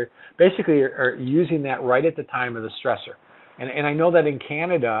metritis, but they're basically are using that right at the time of the stressor. And I know that in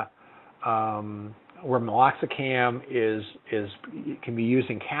Canada, where meloxicam can be used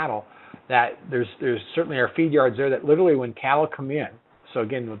in cattle, that there's certainly our feed yards there that literally when cattle come in, so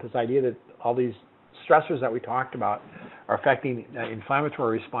again with this idea that all these stressors that we talked about are affecting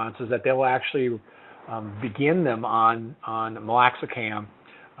inflammatory responses, that they'll actually begin them on meloxicam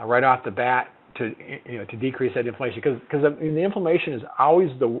right off the bat to decrease that inflammation, because the inflammation is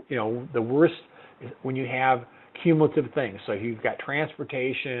always the worst when you have cumulative things. So you've got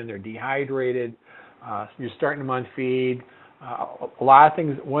transportation, they're dehydrated, you're starting them on feed. A lot of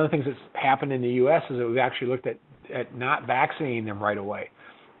things. One of the things that's happened in the U.S. is that we've actually looked at not vaccinating them right away,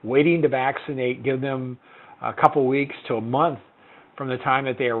 waiting to vaccinate, give them a couple weeks to a month from the time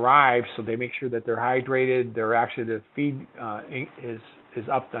that they arrive, so they make sure that they're hydrated. They're actually, the feed is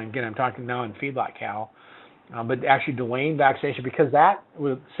up. Again, I'm talking now in feedlot cattle, but actually delaying vaccination, because that,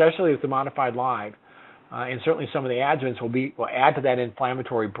 especially with the modified live, and certainly some of the adjuvants will add to that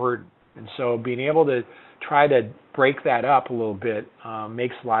inflammatory burden. And so being able to try to break that up a little bit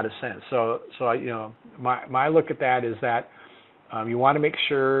makes a lot of sense. So my look at that is that you want to make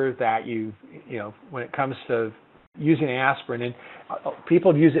sure that when it comes to using aspirin, and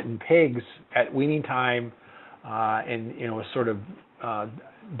people use it in pigs at weaning time, and sort of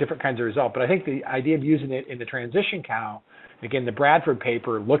different kinds of result. But I think the idea of using it in the transition cow, again, the Bradford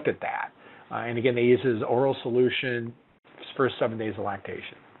paper looked at that, and again, they use it as oral solution first 7 days of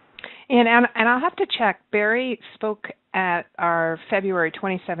lactation. And I'll have to check. Barry spoke at our February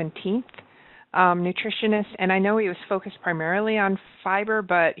 2017 Nutritionist, and I know he was focused primarily on fiber,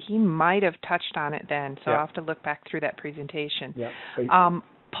 but he might have touched on it then, so I'll have to look back through that presentation.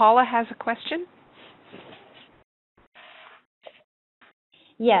 Paula has a question.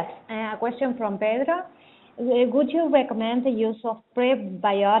 Yes, a question from Pedro. Would you recommend the use of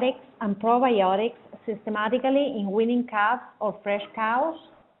prebiotics and probiotics systematically in weaning calves or fresh cows?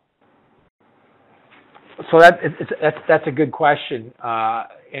 So that's a good question,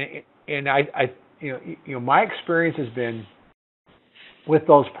 and I my experience has been with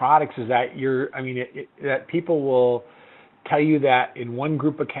those products is that that people will tell you that in one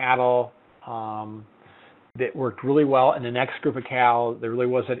group of cattle that worked really well, and the next group of cattle there really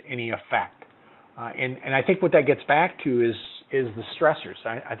wasn't any effect, and I think what that gets back to is the stressors.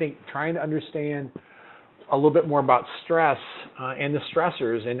 I think trying to understand a little bit more about stress and the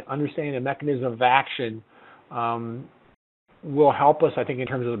stressors and understanding the mechanism of action will help us, I think, in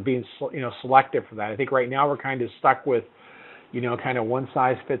terms of being selective for that. I think right now we're kind of stuck with kind of one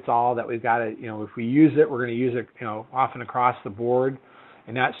size fits all, that we've got to, if we use it, we're going to use it often across the board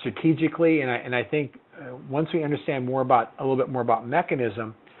and not strategically. And I think once we understand a little bit more about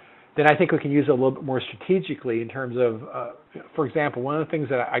mechanism, then I think we can use it a little bit more strategically in terms of, for example, one of the things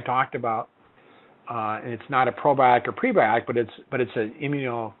that I talked about, and it's not a probiotic or prebiotic, but it's an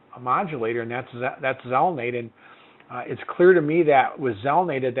immunomodulator, and that's zelenate. And it's clear to me that with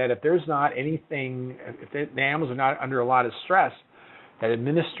zelenate, that if there's not anything, if the animals are not under a lot of stress, that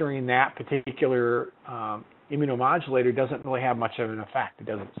administering that particular immunomodulator doesn't really have much of an effect. It's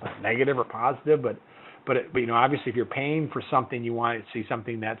not negative or positive, but obviously if you're paying for something, you want to see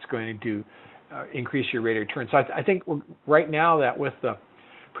something that's going to increase your rate of return. So I think right now that with the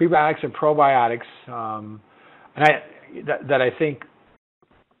prebiotics and probiotics, I think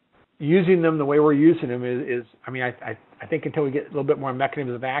using them the way we're using them is I think until we get a little bit more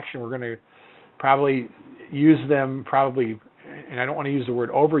mechanisms of action, we're going to probably use them and I don't want to use the word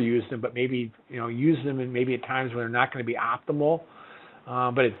overuse them, but maybe use them and maybe at times when they're not going to be optimal.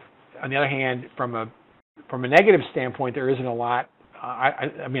 But on the other hand, from a negative standpoint, there isn't a lot.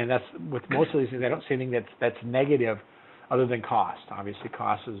 That's with most of these things. I don't see anything that's negative, other than cost. Obviously,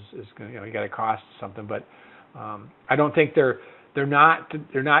 cost is going. You got to cost something, but I don't think they're not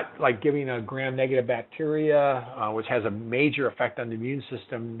like giving a gram-negative bacteria, which has a major effect on the immune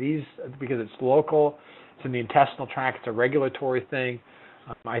system. These, because it's local, it's in the intestinal tract, it's a regulatory thing.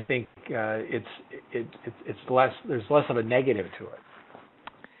 I think it's less. There's less of a negative to it.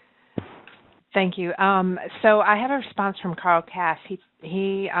 Thank you. So I have a response from Carl Cass.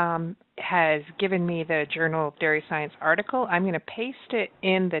 He has given me the Journal of Dairy Science article. I'm going to paste it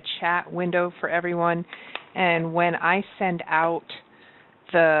in the chat window for everyone, and when I send out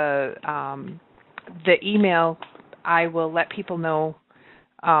the email, I will let people know.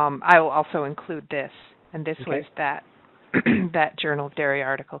 I will also include this, and this was that that Journal of Dairy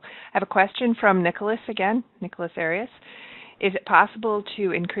article. I have a question from Nicholas again, Nicholas Arias. Is it possible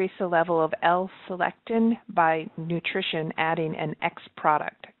to increase the level of L-selectin by nutrition adding an X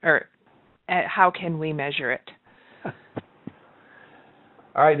product? Or how can we measure it?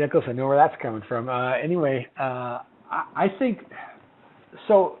 All right, Nicholas, I know where that's coming from. Anyway, I think,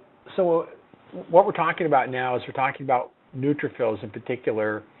 so what we're talking about now is we're talking about neutrophils in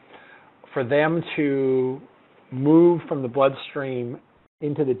particular. For them to move from the bloodstream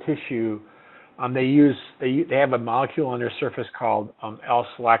into the tissue, they have a molecule on their surface called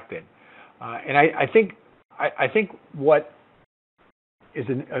L-selectin, and I think what is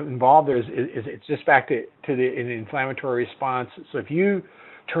involved there is it's just back to an inflammatory response. So if you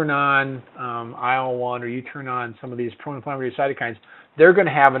turn on IL-1 or you turn on some of these pro-inflammatory cytokines, they're going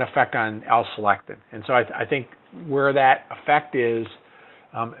to have an effect on L-selectin, and so I think where that effect is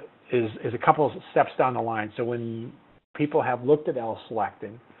a couple of steps down the line. So when people have looked at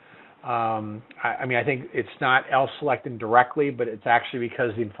L-selectin, I think it's not L-selectin directly, but it's actually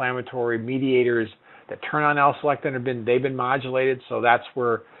because the inflammatory mediators that turn on L-selectin they've been modulated, so that's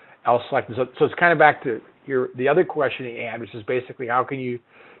where L-selectin. So it's kind of back to the other question you had, which is basically how can you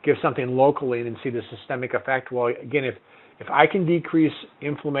give something locally and then see the systemic effect? Well, again, if I can decrease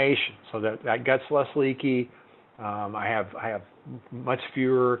inflammation so that gut's less leaky, I have much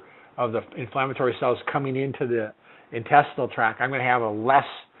fewer of the inflammatory cells coming into the intestinal tract, I'm going to have a less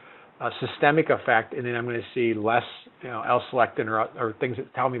systemic effect, and then I'm going to see less, L-selectin or things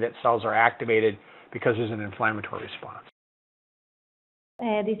that tell me that cells are activated because there's an inflammatory response.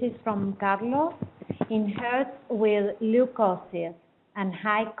 This is from Carlos. In herds with leukosis and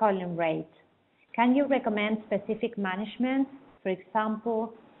high colon rate, can you recommend specific management? For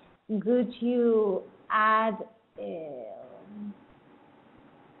example, would you add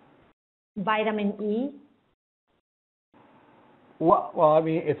vitamin E? Well, I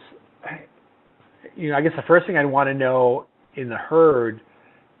mean, it's, I guess the first thing I'd want to know in the herd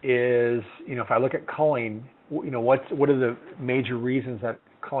is, if I look at culling, what are the major reasons that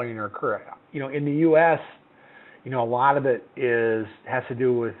culling occur? In the U.S., a lot of it has to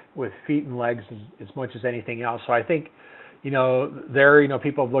do with feet and legs as much as anything else. So I think,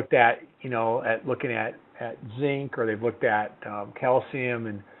 people have looked at, looking at zinc, or they've looked at calcium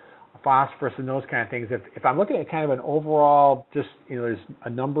and phosphorus and those kind of things. If I'm looking at kind of an overall, just, there's a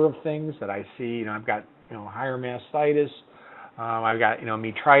number of things that I see. I've got, higher mastitis. I've got,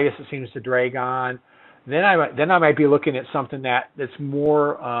 metritis that seems to drag on. Then I might be looking at something that's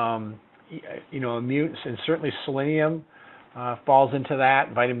more, immune, and certainly selenium falls into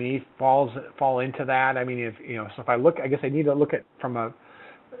that. Vitamin E fall into that. I mean, so if I look, I guess I need to look at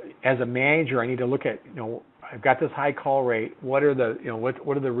as a manager, I need to look at, I've got this high call rate. What are the,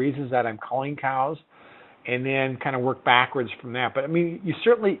 what are the reasons that I'm culling cows, and then kind of work backwards from that. But I mean, you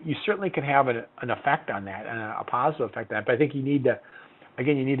certainly can have an effect on that, and a positive effect on that. But I think you need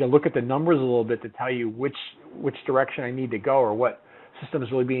to look at the numbers a little bit to tell you which direction I need to go, or what system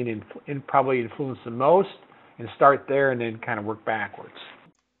is really being probably influenced the most, and start there and then kind of work backwards.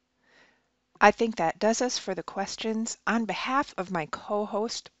 I think that does us for the questions. On behalf of my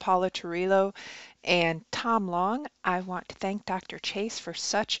co-host, Paula Turiello, and Tom Long, I want to thank Dr. Chase for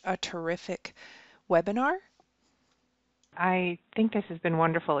such a terrific webinar. I think this has been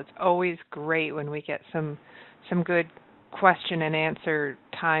wonderful. It's always great when we get some good question and answer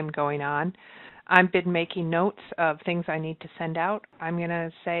time going on. I've been making notes of things I need to send out. I'm going to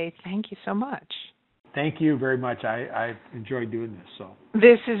say thank you so much. Thank you very much. I've enjoyed doing this. So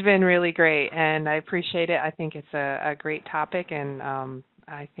this has been really great, and I appreciate it. I think it's a great topic, and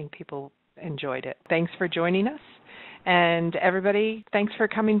I think people enjoyed it. Thanks for joining us. And everybody, thanks for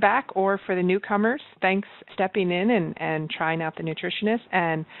coming back, or for the newcomers, thanks for stepping in and trying out the Nutritionist.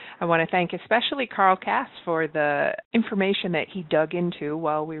 And I want to thank especially Carl Cass for the information that he dug into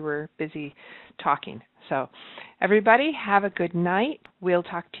while we were busy talking. So everybody, have a good night. We'll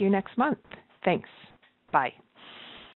talk to you next month. Thanks. Bye.